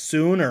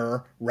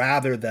sooner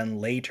rather than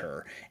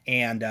later.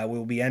 And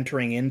we'll be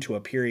entering into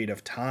a period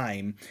of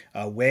time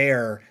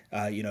where,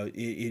 it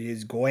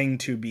is going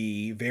to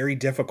be very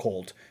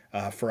difficult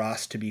for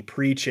us to be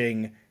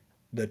preaching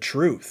the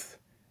truth.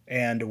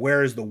 And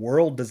whereas the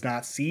world does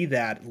not see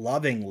that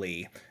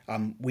lovingly,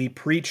 we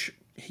preach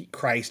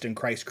Christ and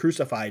Christ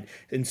crucified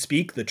and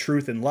speak the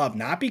truth in love,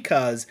 not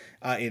because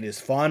it is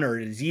fun or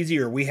it is easy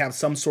or we have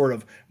some sort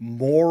of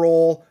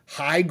moral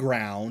high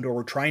ground or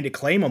we're trying to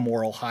claim a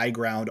moral high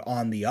ground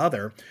on the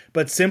other,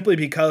 but simply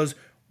because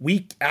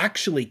we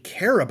actually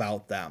care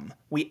about them.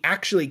 We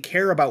actually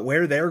care about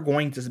where they're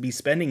going to be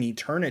spending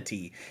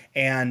eternity,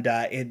 and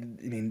that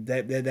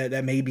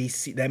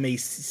may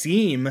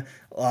seem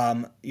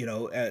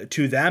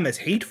to them as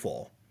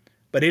hateful,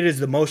 but it is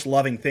the most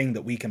loving thing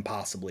that we can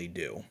possibly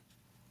do.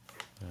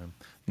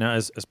 Now,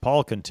 as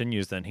Paul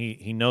continues, then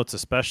he notes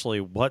especially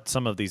what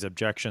some of these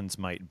objections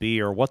might be,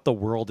 or what the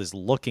world is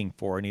looking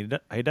for, and he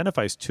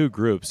identifies two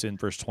groups in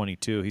verse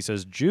 22. He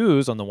says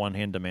Jews, on the one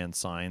hand, demand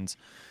signs.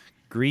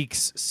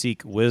 Greeks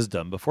seek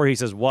wisdom. Before he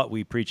says what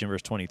we preach in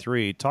verse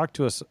 23, talk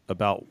to us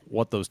about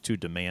what those two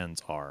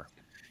demands are.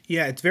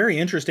 Yeah, it's very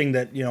interesting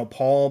that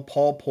Paul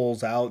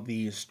pulls out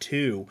these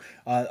two.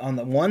 On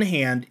the one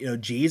hand,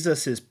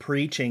 Jesus is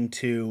preaching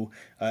to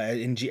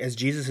as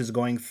Jesus is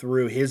going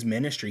through his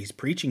ministry, he's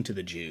preaching to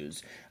the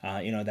Jews.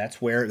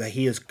 That's where that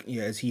he is,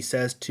 as he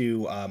says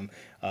to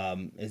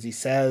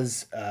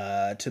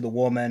the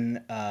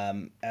woman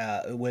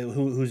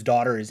whose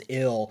daughter is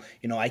ill.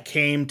 I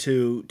came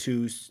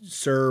to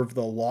serve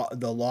the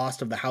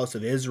lost of the house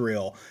of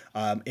Israel.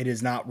 It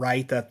is not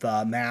right that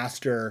the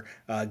master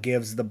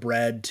gives the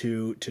bread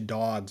to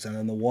dogs. And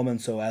then the woman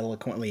so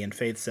eloquently in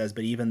faith says,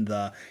 but even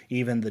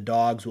the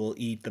dogs will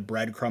eat the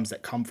breadcrumbs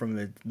that come from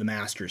the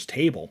master's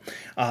table.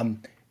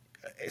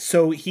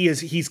 So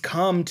he's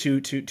come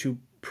to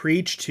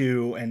preach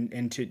to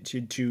and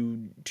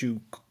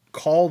to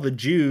call the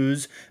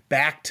Jews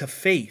back to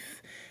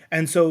faith.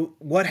 And so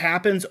what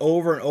happens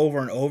over and over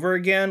and over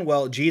again?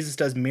 Well, Jesus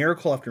does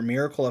miracle after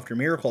miracle after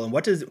miracle. And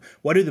what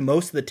do the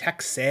most of the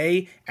texts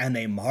say? And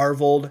they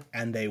marveled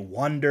and they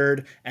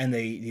wondered and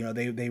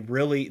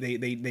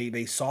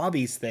they saw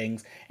these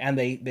things and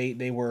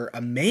they were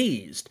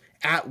amazed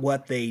at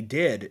what they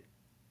did.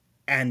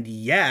 And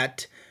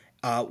yet,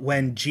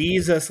 when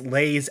Jesus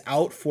lays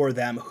out for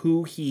them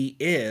who he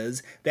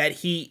is, that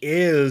he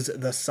is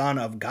the Son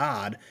of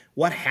God,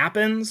 what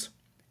happens?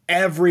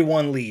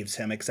 Everyone leaves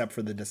him except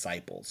for the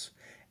disciples.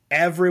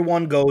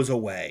 Everyone goes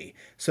away,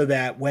 so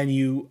that when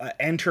you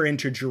enter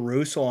into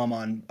Jerusalem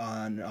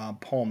on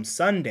Palm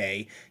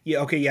Sunday,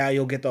 you'll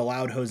get the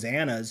loud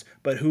hosannas.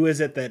 But who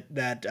is it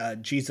that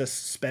Jesus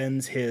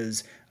spends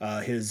his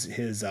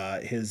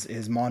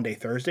Maundy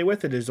Thursday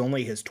with? It is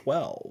only his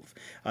 12.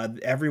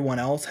 Everyone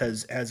else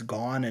has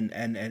gone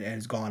and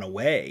has gone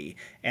away,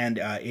 and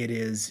it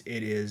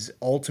is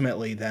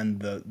ultimately then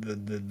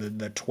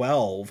the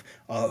 12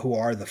 who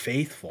are the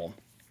faithful,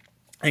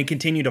 and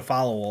continue to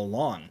follow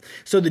along.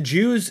 So the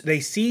Jews, they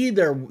see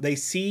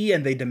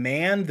and they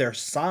demand their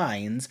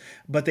signs,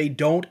 but they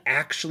don't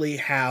actually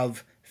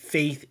have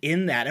faith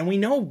in that. And we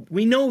know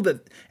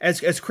that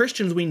as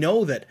Christians, we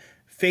know that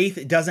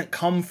faith doesn't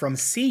come from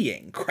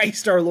seeing.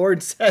 Christ our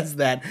Lord says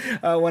that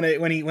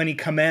when he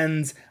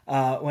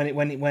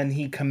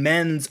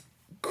commends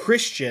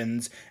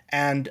Christians,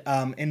 and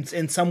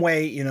in some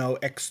way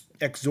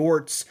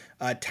exhorts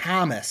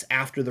Thomas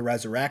after the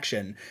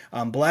resurrection.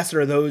 Blessed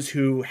are those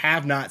who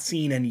have not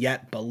seen and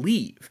yet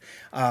believe.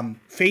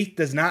 Faith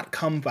does not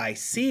come by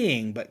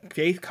seeing, but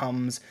faith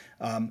comes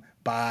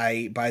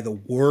by the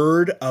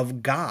word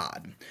of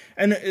God.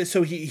 And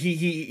so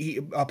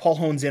Paul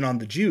hones in on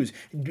the Jews.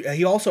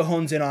 He also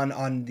hones in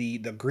on the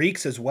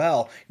Greeks as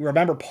well. You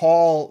remember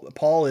Paul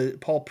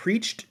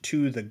preached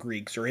to the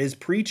Greeks, or is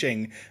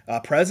preaching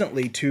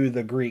presently to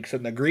the Greeks,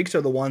 and the Greeks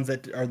are the ones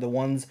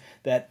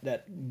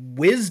that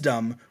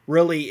wisdom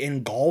really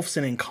engulfs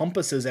and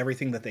encompasses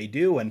everything that they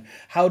do. And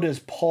how does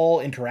Paul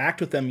interact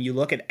with them? You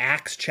look at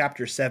Acts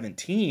chapter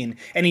 17,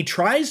 and he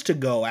tries to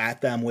go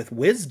at them with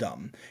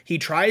wisdom. He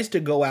tries to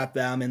go at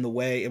them in the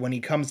way, when he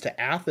comes to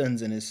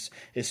Athens and is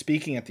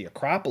speaking at the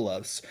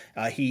Acropolis,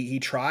 he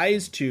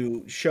tries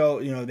to show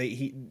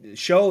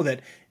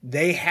that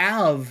they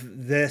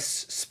have this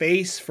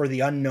space for the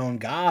unknown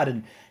God,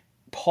 and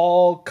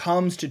Paul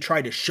comes to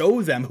try to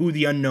show them who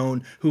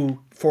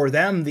for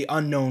them the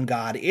unknown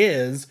God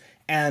is,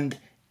 and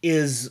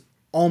is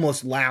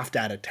almost laughed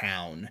out of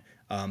town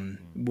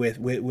with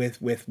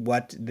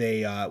what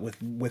they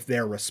with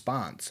their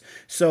response.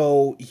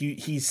 So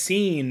he's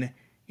seen,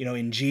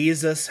 in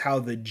Jesus, how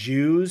the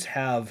Jews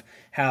have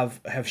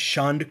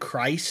shunned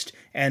Christ,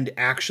 and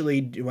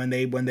actually when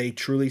they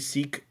truly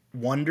seek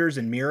wonders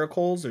and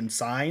miracles and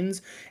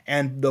signs,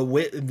 and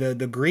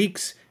the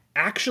Greeks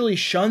actually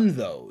shun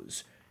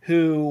those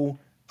who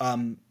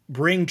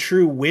bring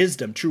true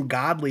wisdom, true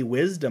godly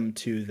wisdom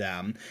to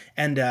them,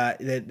 and that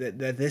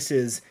this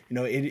is,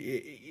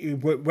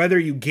 whether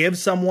you give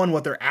someone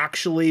what they're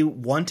actually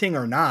wanting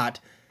or not,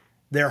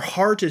 their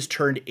heart is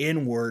turned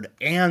inward,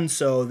 and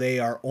so they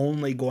are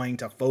only going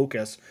to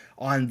focus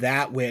on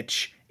that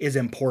which is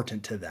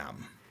important to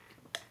them.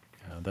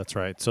 Yeah, that's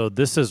right. So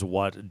this is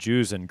what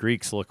Jews and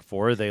Greeks look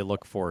for. They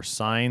look for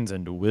signs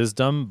and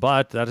wisdom,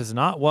 but that is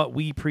not what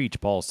we preach,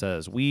 Paul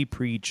says. We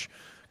preach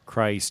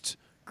Christ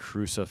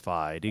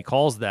crucified. He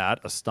calls that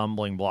a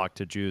stumbling block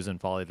to Jews and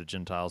folly to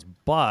Gentiles,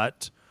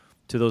 but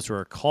to those who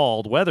are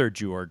called, whether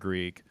Jew or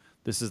Greek,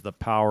 this is the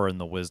power and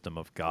the wisdom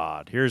of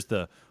God. Here's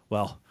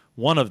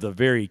one of the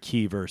very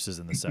key verses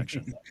in the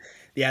section.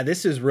 Yeah,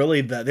 this is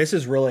really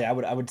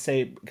I would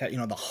say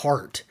the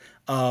heart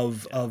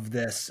of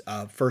this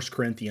 1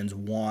 Corinthians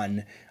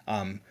 1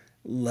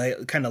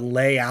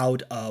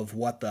 layout of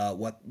what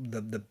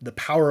the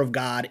power of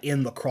God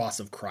in the cross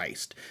of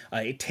Christ.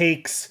 It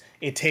takes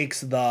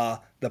the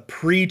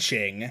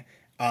preaching,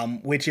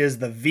 which is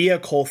the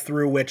vehicle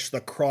through which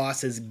the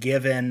cross is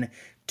given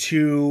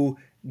to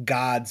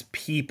God's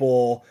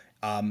people.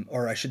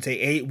 Or I should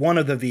say, one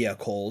of the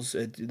vehicles.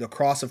 The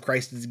cross of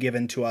Christ is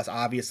given to us,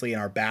 obviously, in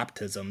our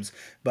baptisms,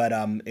 but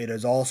it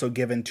is also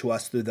given to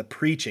us through the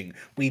preaching.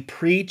 We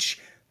preach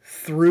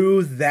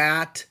through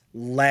that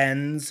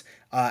lens,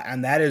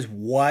 and that is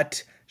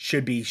what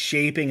should be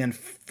shaping and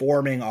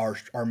forming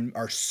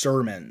our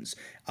sermons.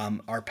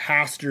 Our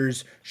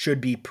pastors should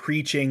be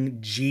preaching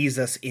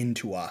Jesus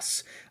into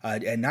us,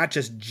 and not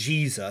just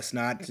Jesus,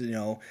 not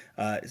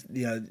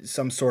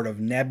some sort of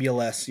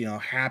nebulous,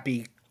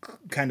 happy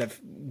kind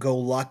of go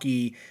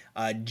lucky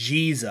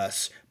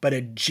Jesus, but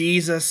a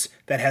Jesus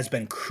that has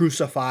been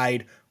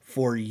crucified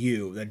for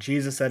you, that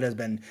Jesus that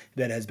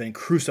has been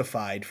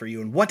crucified for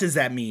you. And what does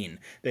that mean?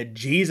 That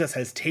Jesus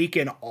has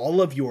taken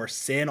all of your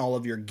sin, all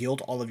of your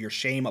guilt, all of your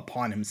shame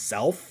upon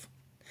himself,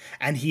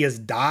 and he has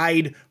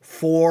died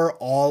for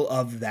all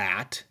of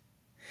that.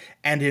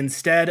 And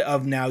instead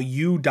of now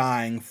you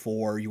dying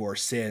for your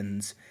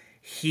sins,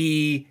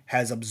 he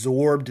has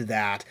absorbed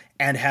that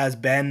and has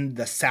been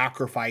the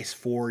sacrifice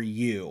for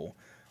you,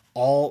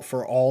 all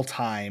for all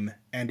time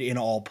and in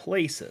all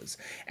places.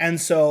 And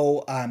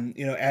so,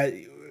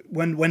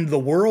 when the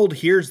world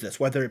hears this,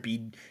 whether it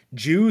be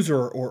Jews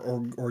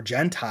or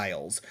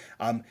Gentiles,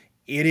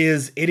 it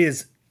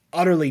is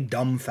utterly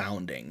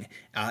dumbfounding.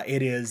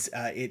 It is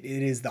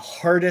the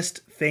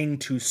hardest thing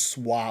to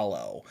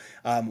swallow.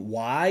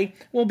 Why?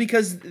 Well,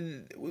 because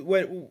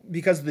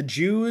the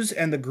Jews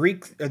and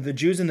the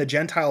Jews and the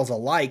Gentiles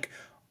alike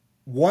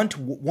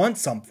want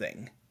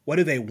something. What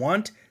do they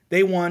want?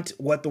 They want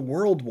what the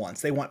world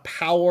wants. They want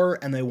power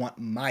and they want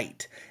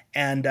might.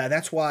 And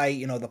that's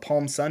why, the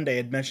Palm Sunday,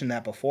 I'd mentioned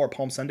that before.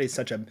 Palm Sunday is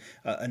such an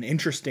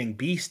interesting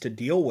beast to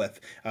deal with.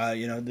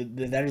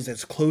 That is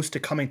as close to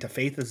coming to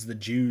faith as the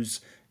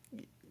Jews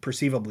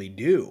perceivably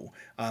do,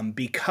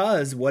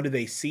 because what do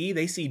they see?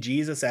 They see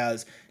Jesus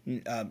as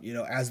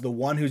as the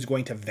one who's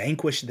going to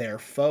vanquish their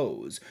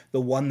foes, the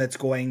one that's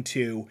going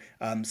to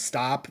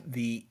stop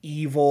the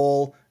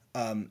evil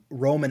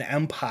Roman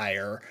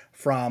Empire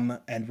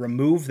and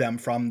remove them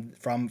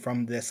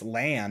from this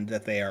land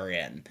that they are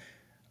in.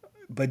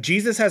 But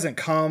Jesus hasn't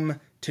come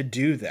to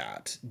do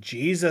that.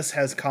 Jesus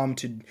has come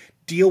to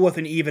deal with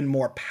an even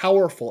more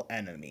powerful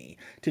enemy,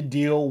 to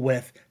deal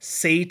with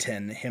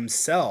Satan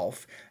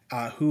himself,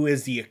 who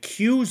is the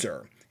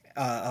accuser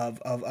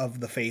of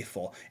the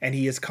faithful. And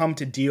he has come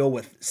to deal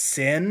with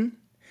sin,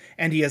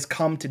 and he has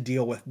come to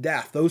deal with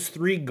death. Those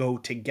three go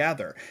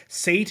together.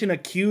 Satan is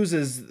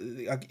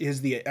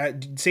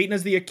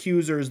the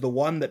accuser, is the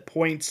one that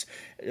points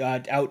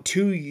out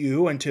to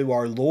you and to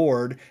our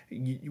Lord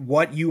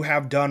what you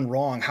have done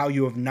wrong, how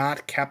you have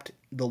not kept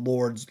the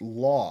Lord's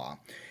law.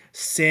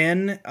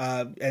 Sin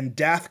and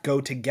death go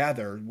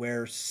together.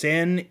 Where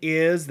sin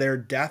is, there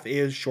death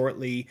is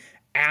shortly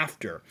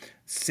after.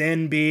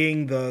 Sin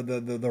being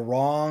the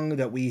wrong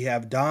that we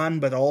have done,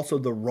 but also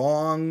the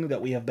wrong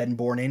that we have been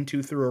born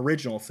into through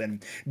original sin.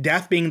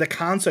 Death being the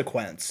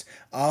consequence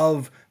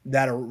of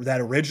that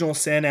original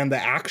sin and the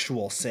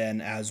actual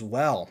sin as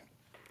well,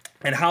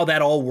 and how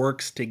that all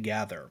works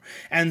together.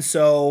 And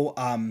so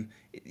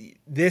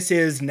this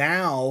is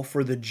now,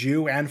 for the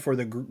Jew and for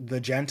the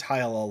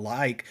Gentile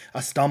alike,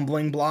 a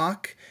stumbling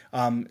block,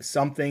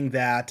 something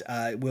that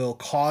will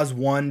cause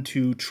one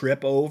to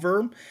trip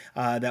over,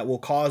 that will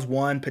cause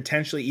one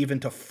potentially even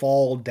to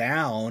fall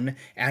down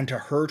and to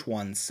hurt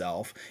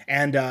oneself.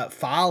 And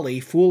folly,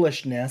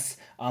 foolishness,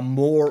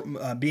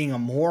 being a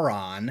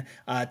moron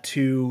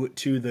to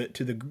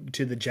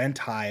the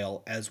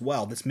Gentile as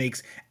well. This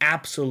makes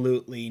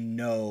absolutely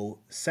no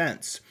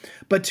sense.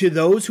 But to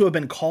those who have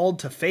been called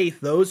to faith,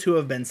 those who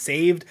have been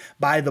saved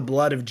by the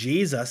blood of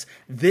Jesus,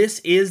 this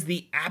is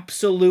the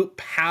absolute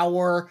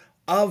power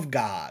of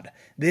God.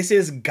 This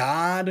is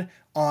God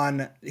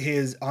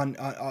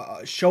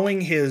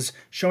showing his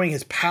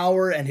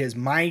power and his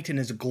might and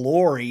his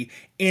glory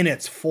in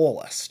its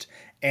fullest.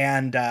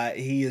 And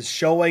he is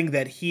showing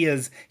that he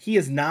is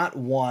not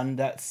one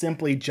that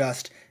simply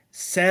just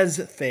says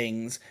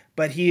things,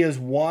 but he is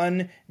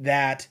one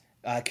that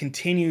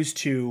continues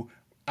to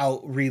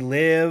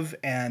relive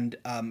and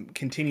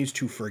continues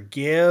to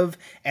forgive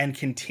and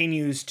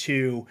continues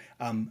to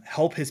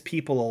help his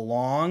people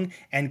along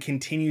and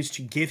continues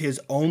to give his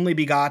only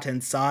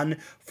begotten Son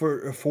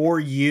for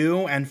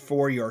you and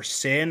for your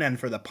sin and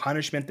for the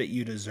punishment that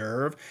you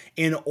deserve,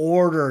 in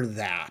order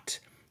that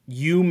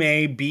you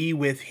may be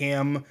with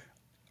him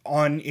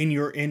on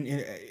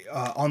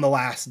the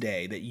last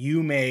day, that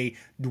you may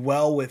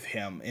dwell with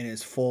him in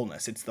his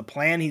fullness. It's the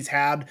plan he's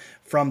had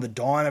from the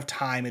dawn of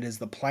time. It is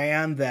the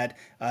plan that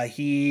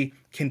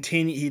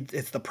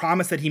it's the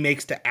promise that he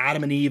makes to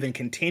Adam and Eve and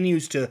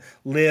continues to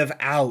live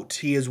out.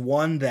 He is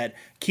one that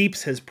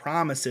keeps his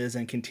promises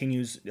and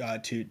continues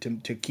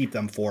to keep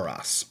them for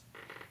us.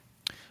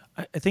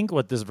 I think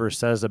what this verse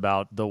says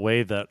about the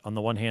way that, on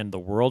the one hand, the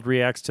world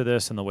reacts to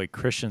this and the way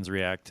Christians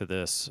react to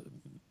this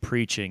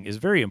preaching is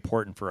very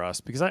important for us,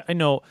 because I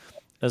know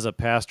as a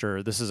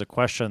pastor, this is a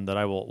question that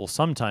I will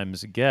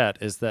sometimes get,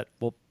 is that,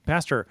 well,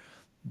 Pastor,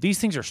 these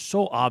things are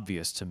so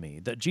obvious to me,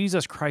 that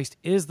Jesus Christ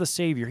is the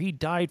Savior. He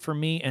died for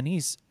me, and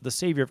he's the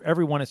Savior of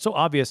everyone. It's so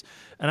obvious.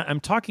 And I'm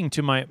talking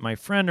to my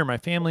friend or my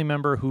family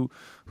member who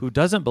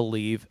doesn't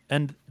believe,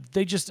 and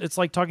it's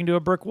like talking to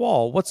a brick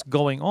wall. What's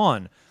going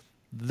on?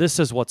 This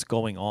is what's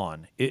going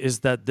on, is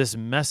that this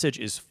message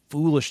is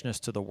foolishness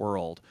to the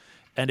world,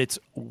 and it's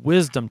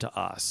wisdom to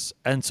us.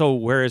 And so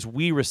whereas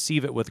we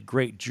receive it with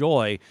great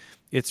joy,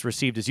 it's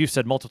received, as you've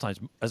said multiple times,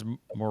 as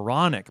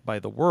moronic by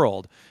the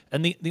world.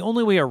 And the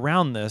only way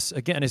around this,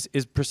 again, is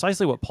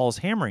precisely what Paul's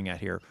hammering at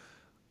here.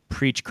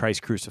 Preach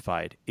Christ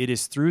crucified. It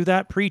is through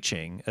that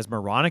preaching, as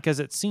moronic as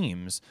it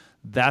seems,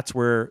 that's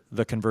where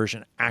the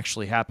conversion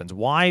actually happens.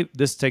 Why?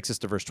 This takes us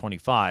to verse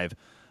 25.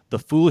 The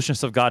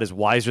foolishness of God is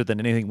wiser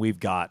than anything we've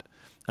got,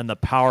 and the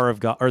power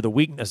of God, or the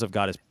weakness of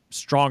God, is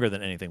stronger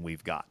than anything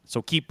we've got.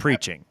 So keep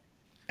preaching.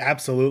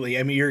 Absolutely.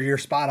 I mean, you're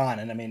spot on.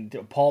 And I mean,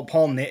 Paul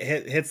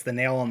hits the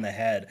nail on the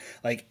head.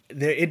 Like,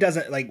 it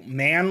doesn't, like,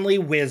 manly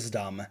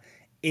wisdom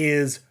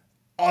is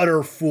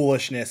utter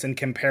foolishness in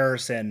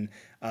comparison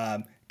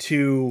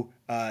to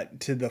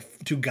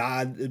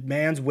God.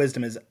 Man's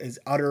wisdom is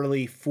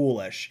utterly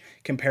foolish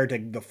compared to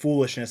the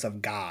foolishness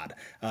of God.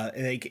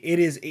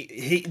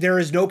 There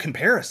is no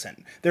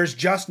comparison. There's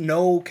just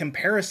no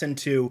comparison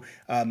to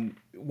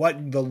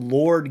what the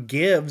Lord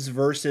gives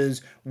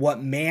versus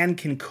what man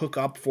can cook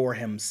up for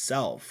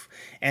himself.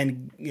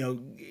 And,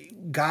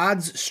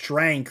 God's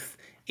strength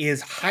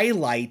is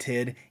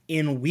highlighted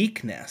in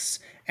weakness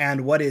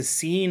and what is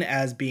seen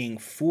as being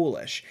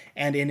foolish,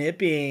 and in it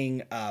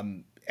being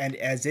and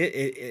as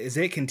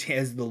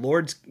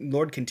the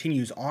Lord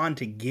continues on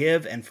to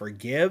give and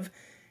forgive,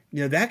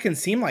 that can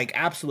seem like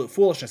absolute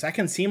foolishness. That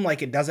can seem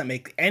like it doesn't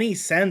make any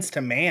sense to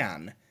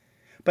man,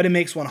 but it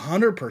makes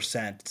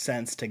 100%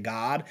 sense to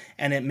God,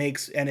 and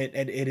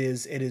it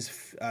is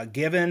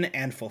given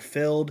and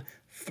fulfilled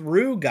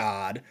through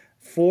God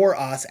for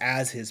us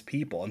as His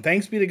people. And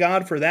thanks be to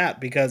God for that,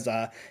 because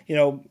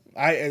you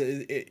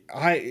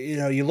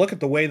look at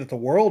the way that the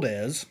world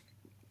is.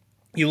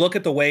 You look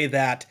at the way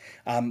that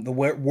the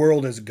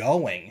world is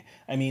going.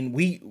 I mean,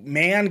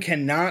 man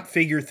cannot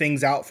figure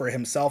things out for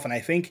himself, and I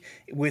think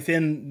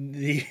within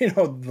the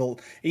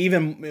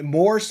even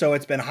more so,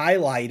 it's been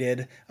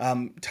highlighted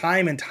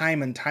time and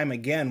time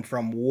again,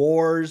 from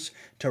wars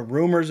to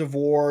rumors of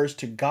wars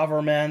to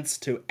governments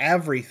to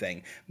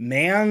everything.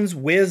 Man's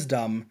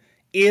wisdom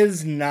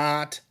is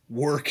not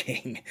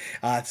working,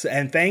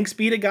 and thanks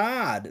be to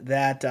God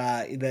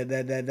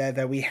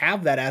that we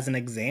have that as an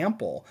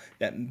example,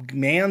 that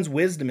man's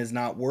wisdom is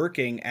not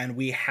working, and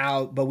we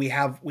have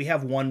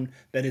one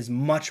that is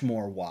much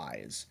more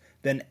wise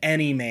than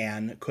any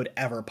man could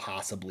ever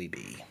possibly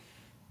be.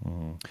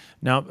 Mm-hmm.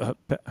 Now,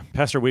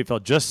 Pastor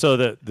Wietfeldt, just so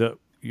that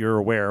you're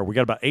aware, we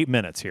got about 8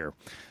 minutes here,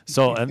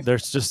 so and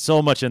there's just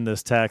so much in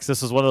this text.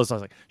 This is one of those, I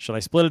was like, should I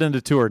split it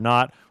into two or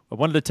not? I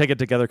wanted to take it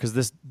together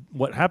because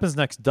what happens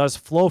next does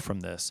flow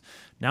from this.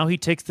 Now he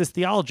takes this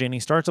theology and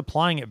he starts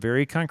applying it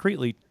very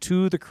concretely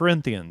to the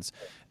Corinthians.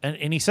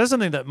 And he says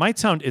something that might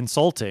sound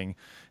insulting.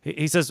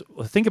 He says,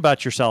 well, think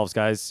about yourselves,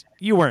 guys.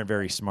 You weren't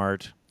very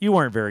smart. You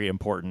weren't very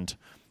important,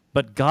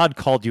 but God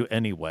called you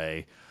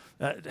anyway.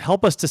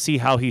 Help us to see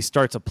how he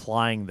starts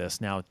applying this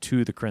now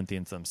to the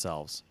Corinthians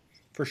themselves.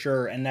 For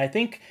sure. And I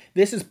think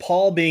this is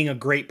Paul being a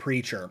great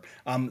preacher.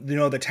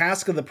 The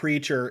task of the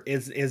preacher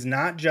is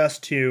not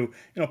just to,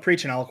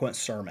 preach an eloquent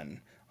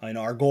sermon.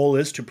 Our goal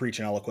is to preach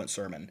an eloquent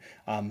sermon.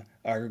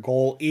 Our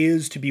goal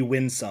is to be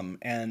winsome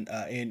and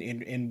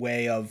in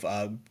way of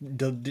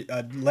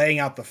laying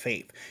out the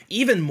faith.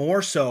 Even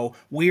more so,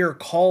 we are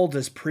called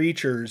as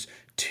preachers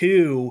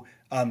to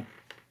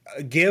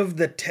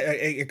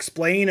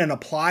explain and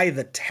apply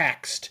the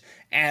text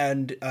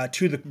and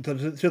to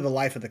the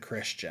life of the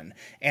Christian.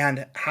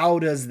 And how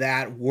does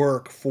that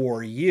work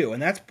for you?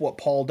 And that's what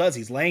Paul does.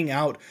 He's laying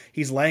out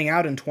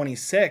in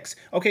 26.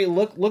 Okay,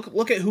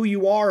 look at who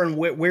you are and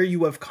where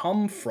you have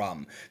come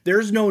from.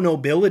 There's no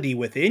nobility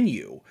within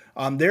you.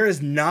 There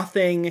is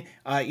nothing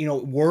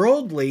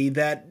worldly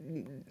that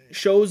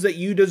shows that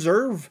you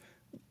deserve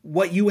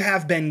what you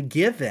have been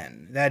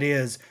given. That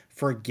is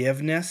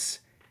forgiveness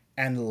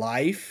and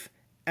life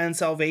and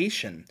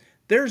salvation.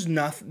 There's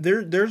nothing.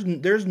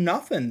 There's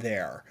nothing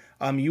there.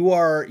 You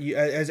are,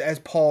 as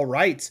Paul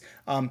writes,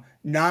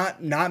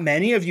 not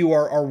many of you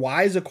are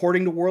wise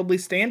according to worldly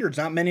standards.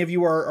 Not many of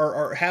you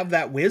are have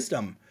that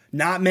wisdom.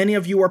 Not many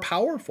of you are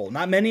powerful.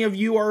 Not many of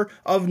you are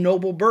of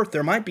noble birth.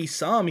 There might be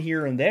some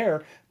here and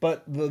there,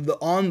 but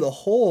on the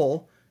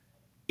whole,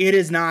 it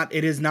is not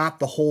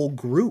the whole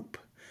group.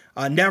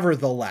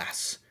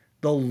 Nevertheless,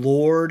 the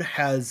Lord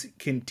has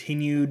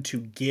continued to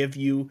give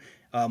you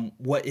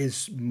what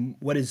is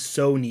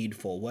so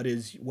needful,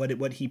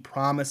 what he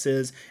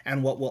promises,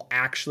 and what will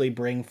actually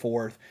bring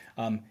forth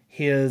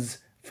his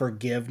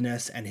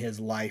forgiveness and his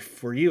life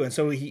for you. And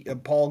so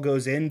Paul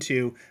goes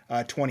into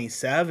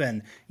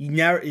 27.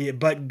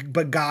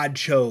 But God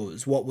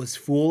chose what was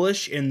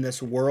foolish in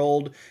this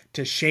world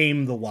to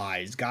shame the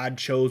wise. God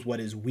chose what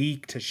is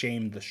weak to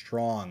shame the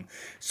strong.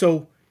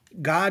 So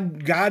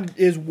God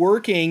is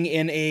working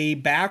in a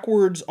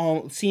backwards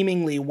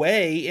seemingly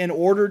way in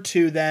order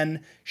to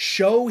then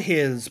show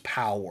his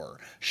power,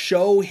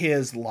 show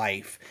his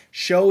life,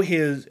 show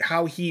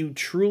how he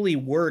truly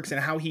works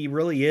and how he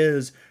really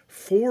is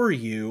for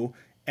you,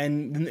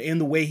 and in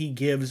the way he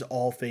gives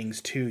all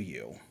things to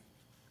you.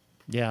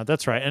 Yeah,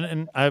 that's right.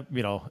 And I,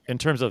 in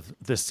terms of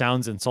this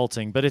sounds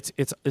insulting, but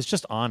it's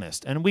just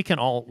honest. And we can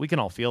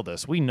all feel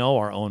this. We know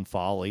our own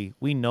folly.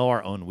 We know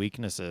our own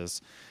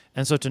weaknesses.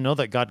 And so to know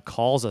that God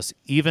calls us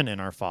even in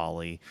our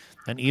folly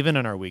and even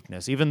in our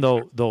weakness, even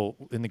though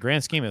in the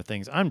grand scheme of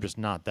things, I'm just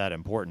not that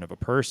important of a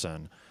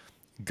person,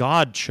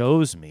 God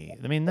chose me.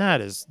 I mean,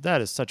 that is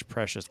such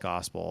precious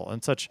gospel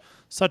and such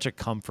a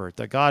comfort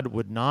that God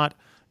would not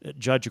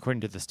judge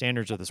according to the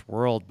standards of this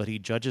world, but he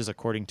judges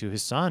according to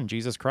his Son,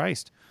 Jesus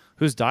Christ,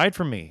 who's died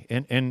for me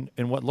in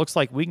what looks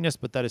like weakness,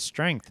 but that is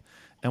strength,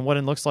 and what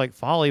it looks like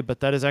folly,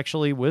 but that is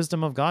actually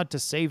wisdom of God to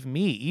save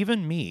me,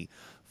 even me,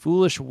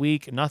 foolish,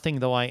 weak, nothing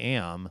though I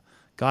am.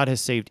 God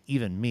has saved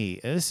even me.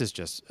 And this is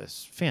just a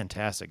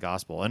fantastic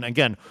gospel. And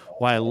again,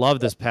 why I love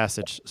this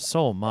passage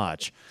so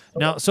much.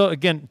 Now, so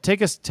again,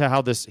 take us to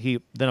how he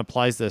then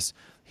applies this.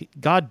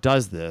 God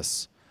does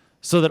this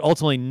so that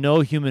ultimately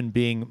no human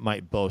being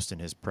might boast in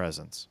his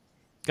presence.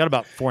 Got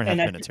about 4.5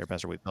 minutes here,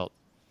 Pastor Wietfeldt.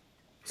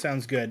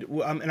 Sounds good.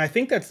 And I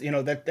think that's,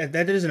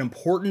 that is an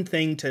important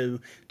thing to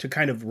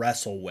kind of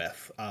wrestle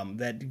with,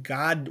 that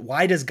God,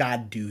 why does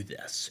God do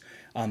this?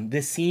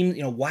 This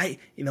seems, why,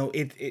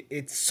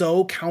 it's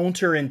so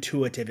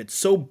counterintuitive. It's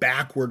so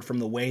backward from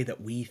the way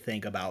that we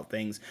think about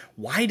things.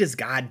 Why does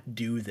God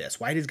do this?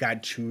 Why does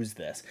God choose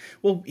this?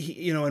 Well,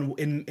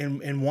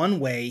 in one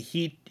way,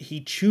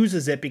 he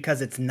chooses it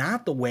because it's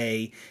not the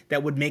way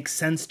that would make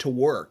sense to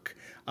work.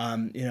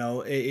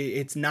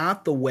 It's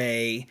not the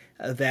way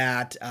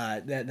that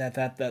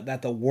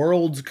the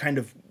world's kind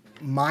of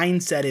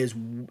mindset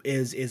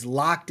is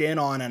locked in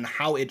on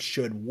how it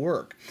should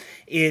work.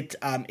 It's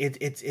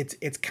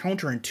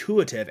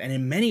counterintuitive, and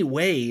in many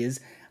ways,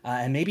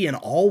 and maybe in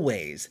all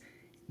ways,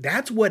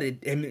 that's what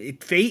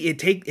faith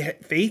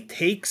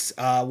takes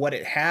what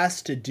it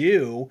has to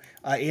do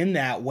in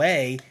that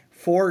way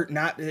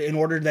in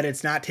order that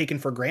it's not taken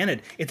for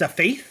granted. It's a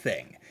faith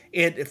thing.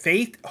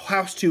 Faith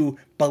has to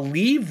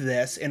believe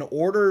this in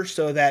order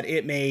so that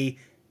it may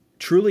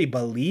truly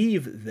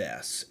believe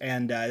this,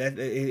 and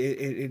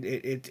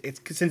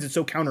it's since it's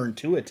so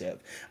counterintuitive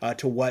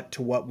to what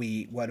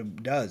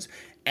it does,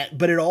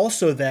 but it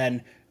also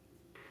then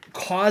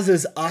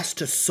causes us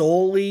to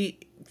solely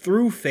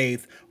through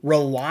faith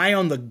rely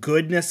on the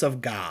goodness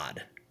of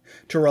God,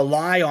 to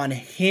rely on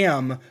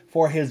Him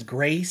for His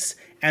grace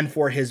and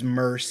for His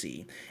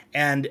mercy.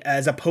 And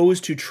as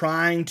opposed to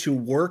trying to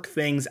work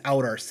things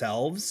out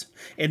ourselves,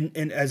 and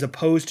as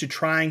opposed to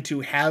trying to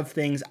have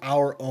things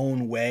our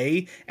own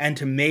way and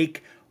to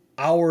make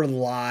our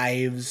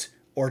lives,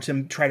 or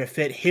to try to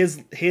fit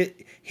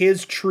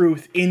his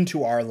truth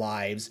into our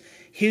lives,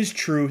 his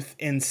truth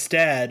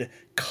instead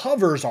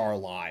covers our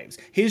lives.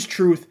 His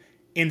truth,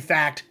 in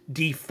fact,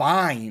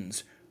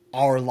 defines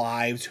our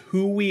lives,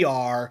 who we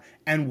are,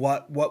 and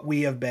what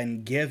we have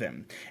been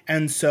given.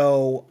 And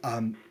so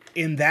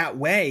in that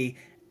way,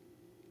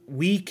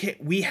 we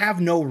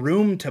have no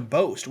room to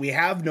boast. We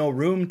have no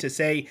room to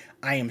say,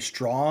 I am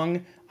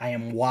strong, I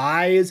am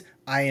wise,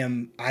 I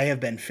have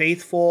been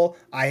faithful,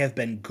 I have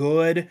been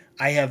good,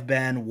 I have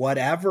been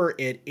whatever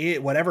it is,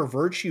 whatever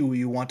virtue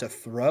you want to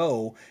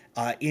throw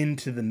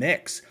into the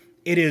mix.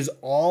 It is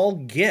all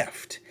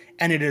gift,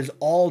 and it is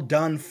all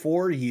done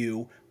for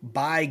you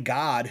by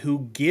God,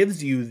 who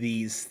gives you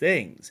these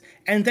things.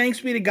 And thanks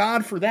be to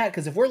God for that,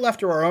 because if we're left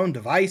to our own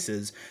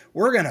devices,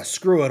 we're going to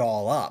screw it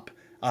all up.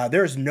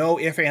 There's no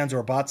ifs, ands,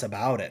 or buts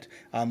about it.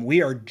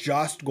 We are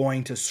just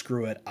going to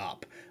screw it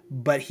up.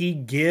 But He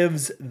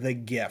gives the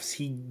gifts.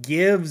 He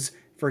gives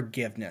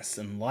forgiveness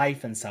and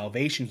life and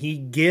salvation. He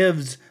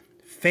gives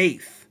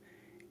faith.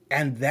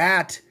 And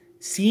that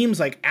seems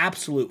like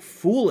absolute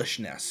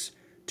foolishness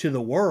to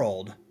the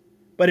world,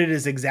 but it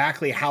is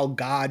exactly how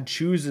God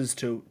chooses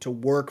to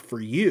work for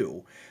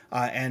you.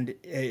 And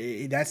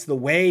that's the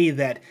way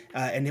that,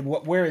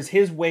 whereas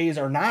His ways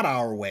are not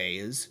our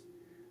ways,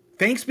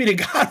 thanks be to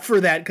God for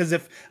that, because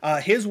if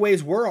His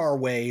ways were our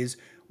ways,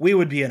 we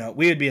would be in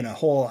a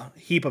whole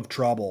heap of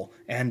trouble,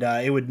 and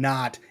it would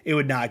not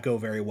go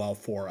very well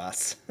for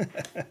us.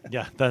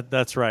 Yeah,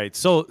 that's right.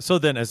 So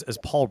then, as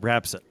Paul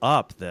wraps it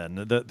up, then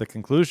the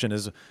conclusion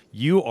is,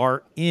 you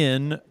are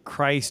in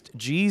Christ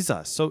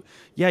Jesus. So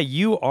yeah,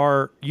 you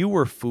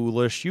were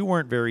foolish, you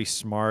weren't very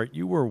smart,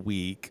 you were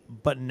weak,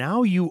 but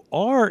now you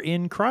are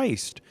in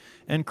Christ.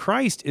 And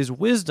Christ is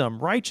wisdom,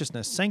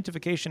 righteousness,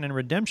 sanctification, and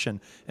redemption.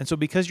 And so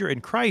because you're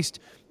in Christ,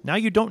 now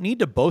you don't need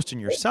to boast in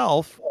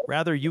yourself.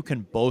 Rather, you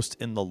can boast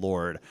in the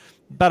Lord.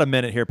 About a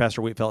minute here,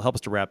 Pastor Wietfeldt. Help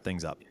us to wrap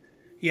things up.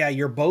 Yeah,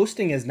 your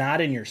boasting is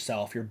not in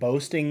yourself. Your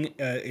boasting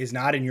is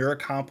not in your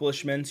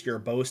accomplishments. Your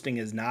boasting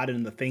is not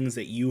in the things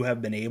that you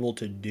have been able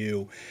to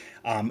do.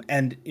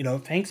 And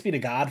thanks be to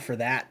God for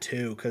that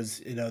too,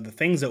 because the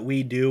things that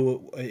we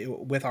do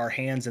with our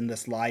hands in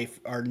this life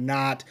are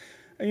not.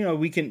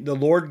 The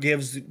Lord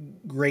gives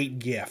great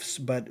gifts,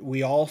 but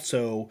we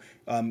also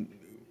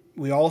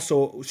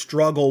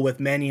struggle with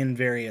many and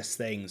various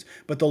things.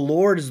 But the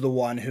Lord is the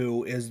one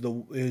who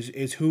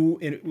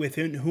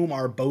within whom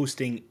our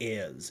boasting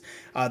is.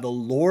 The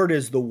Lord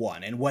is the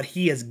one, and what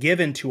He has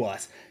given to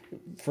us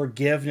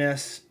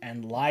forgiveness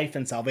and life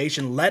and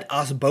salvation, let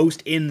us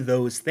boast in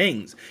those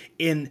things.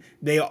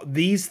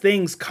 These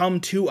things come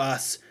to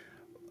us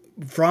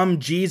from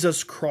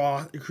Jesus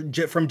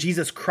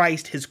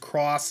Christ, his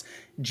cross,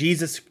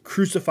 Jesus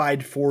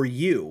crucified for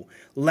you.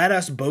 Let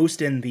us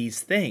boast in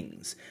these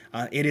things.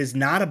 It is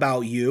not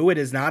about you. It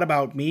is not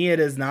about me. It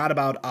is not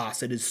about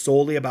us. It is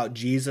solely about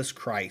Jesus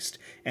Christ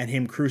and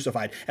him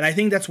crucified. And I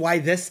think that's why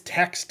this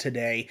text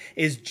today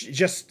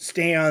just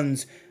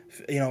stands,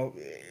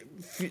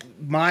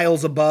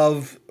 miles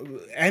above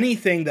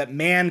anything that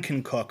man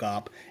can cook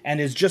up, and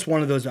is just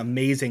one of those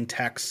amazing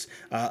texts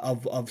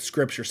of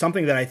Scripture,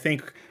 something that I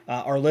think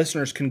our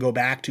listeners can go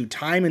back to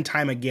time and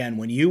time again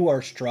when you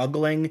are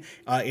struggling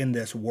in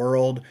this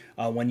world,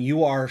 when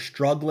you are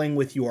struggling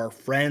with your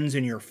friends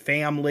and your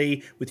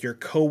family, with your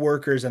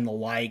coworkers and the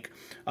like,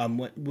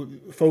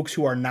 folks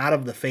who are not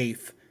of the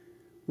faith.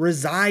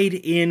 Reside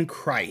in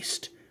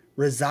Christ.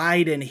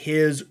 Reside in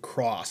his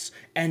cross,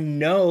 and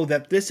know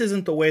that this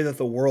isn't the way that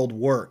the world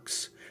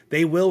works.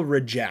 They will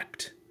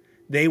reject.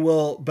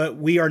 But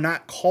we are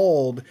not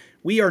called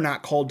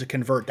to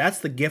convert. That's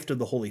the gift of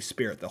the Holy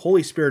Spirit. The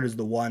Holy Spirit is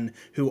the one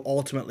who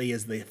ultimately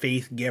is the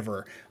faith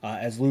giver,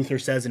 as Luther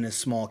says in his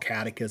small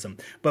catechism.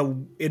 But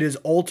it is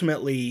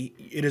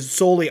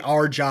solely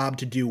our job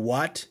to do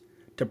what?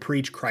 To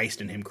preach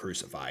Christ and him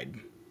crucified.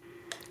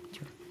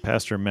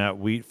 Pastor Matt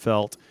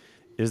Wietfeldt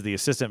is the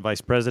Assistant Vice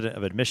President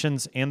of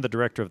Admissions and the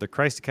Director of the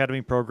Christ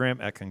Academy program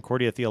at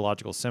Concordia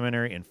Theological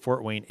Seminary in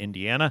Fort Wayne,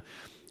 Indiana.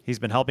 He's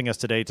been helping us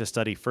today to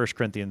study 1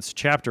 Corinthians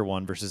chapter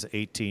 1, verses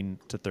 18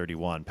 to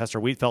 31. Pastor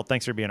Wietfeldt,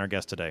 thanks for being our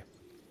guest today.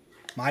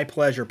 My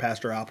pleasure,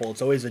 Pastor Appel.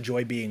 It's always a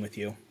joy being with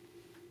you.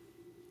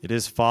 It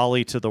is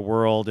folly to the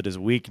world. It is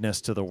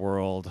weakness to the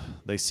world.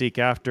 They seek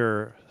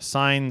after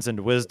signs and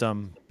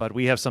wisdom, but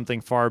we have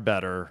something far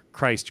better,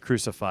 Christ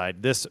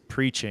crucified. This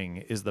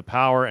preaching is the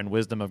power and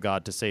wisdom of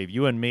God to save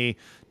you and me,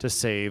 to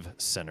save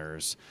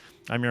sinners.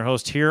 I'm your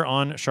host here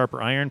on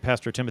Sharper Iron,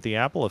 Pastor Timothy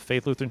Appel of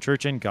Faith Lutheran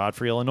Church in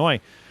Godfrey,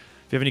 Illinois.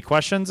 If you have any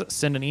questions,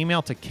 send an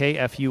email to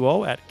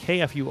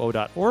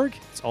kfuo@kfuo.org.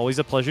 It's always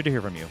a pleasure to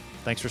hear from you.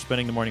 Thanks for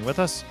spending the morning with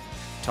us.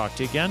 Talk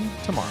to you again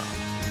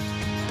tomorrow.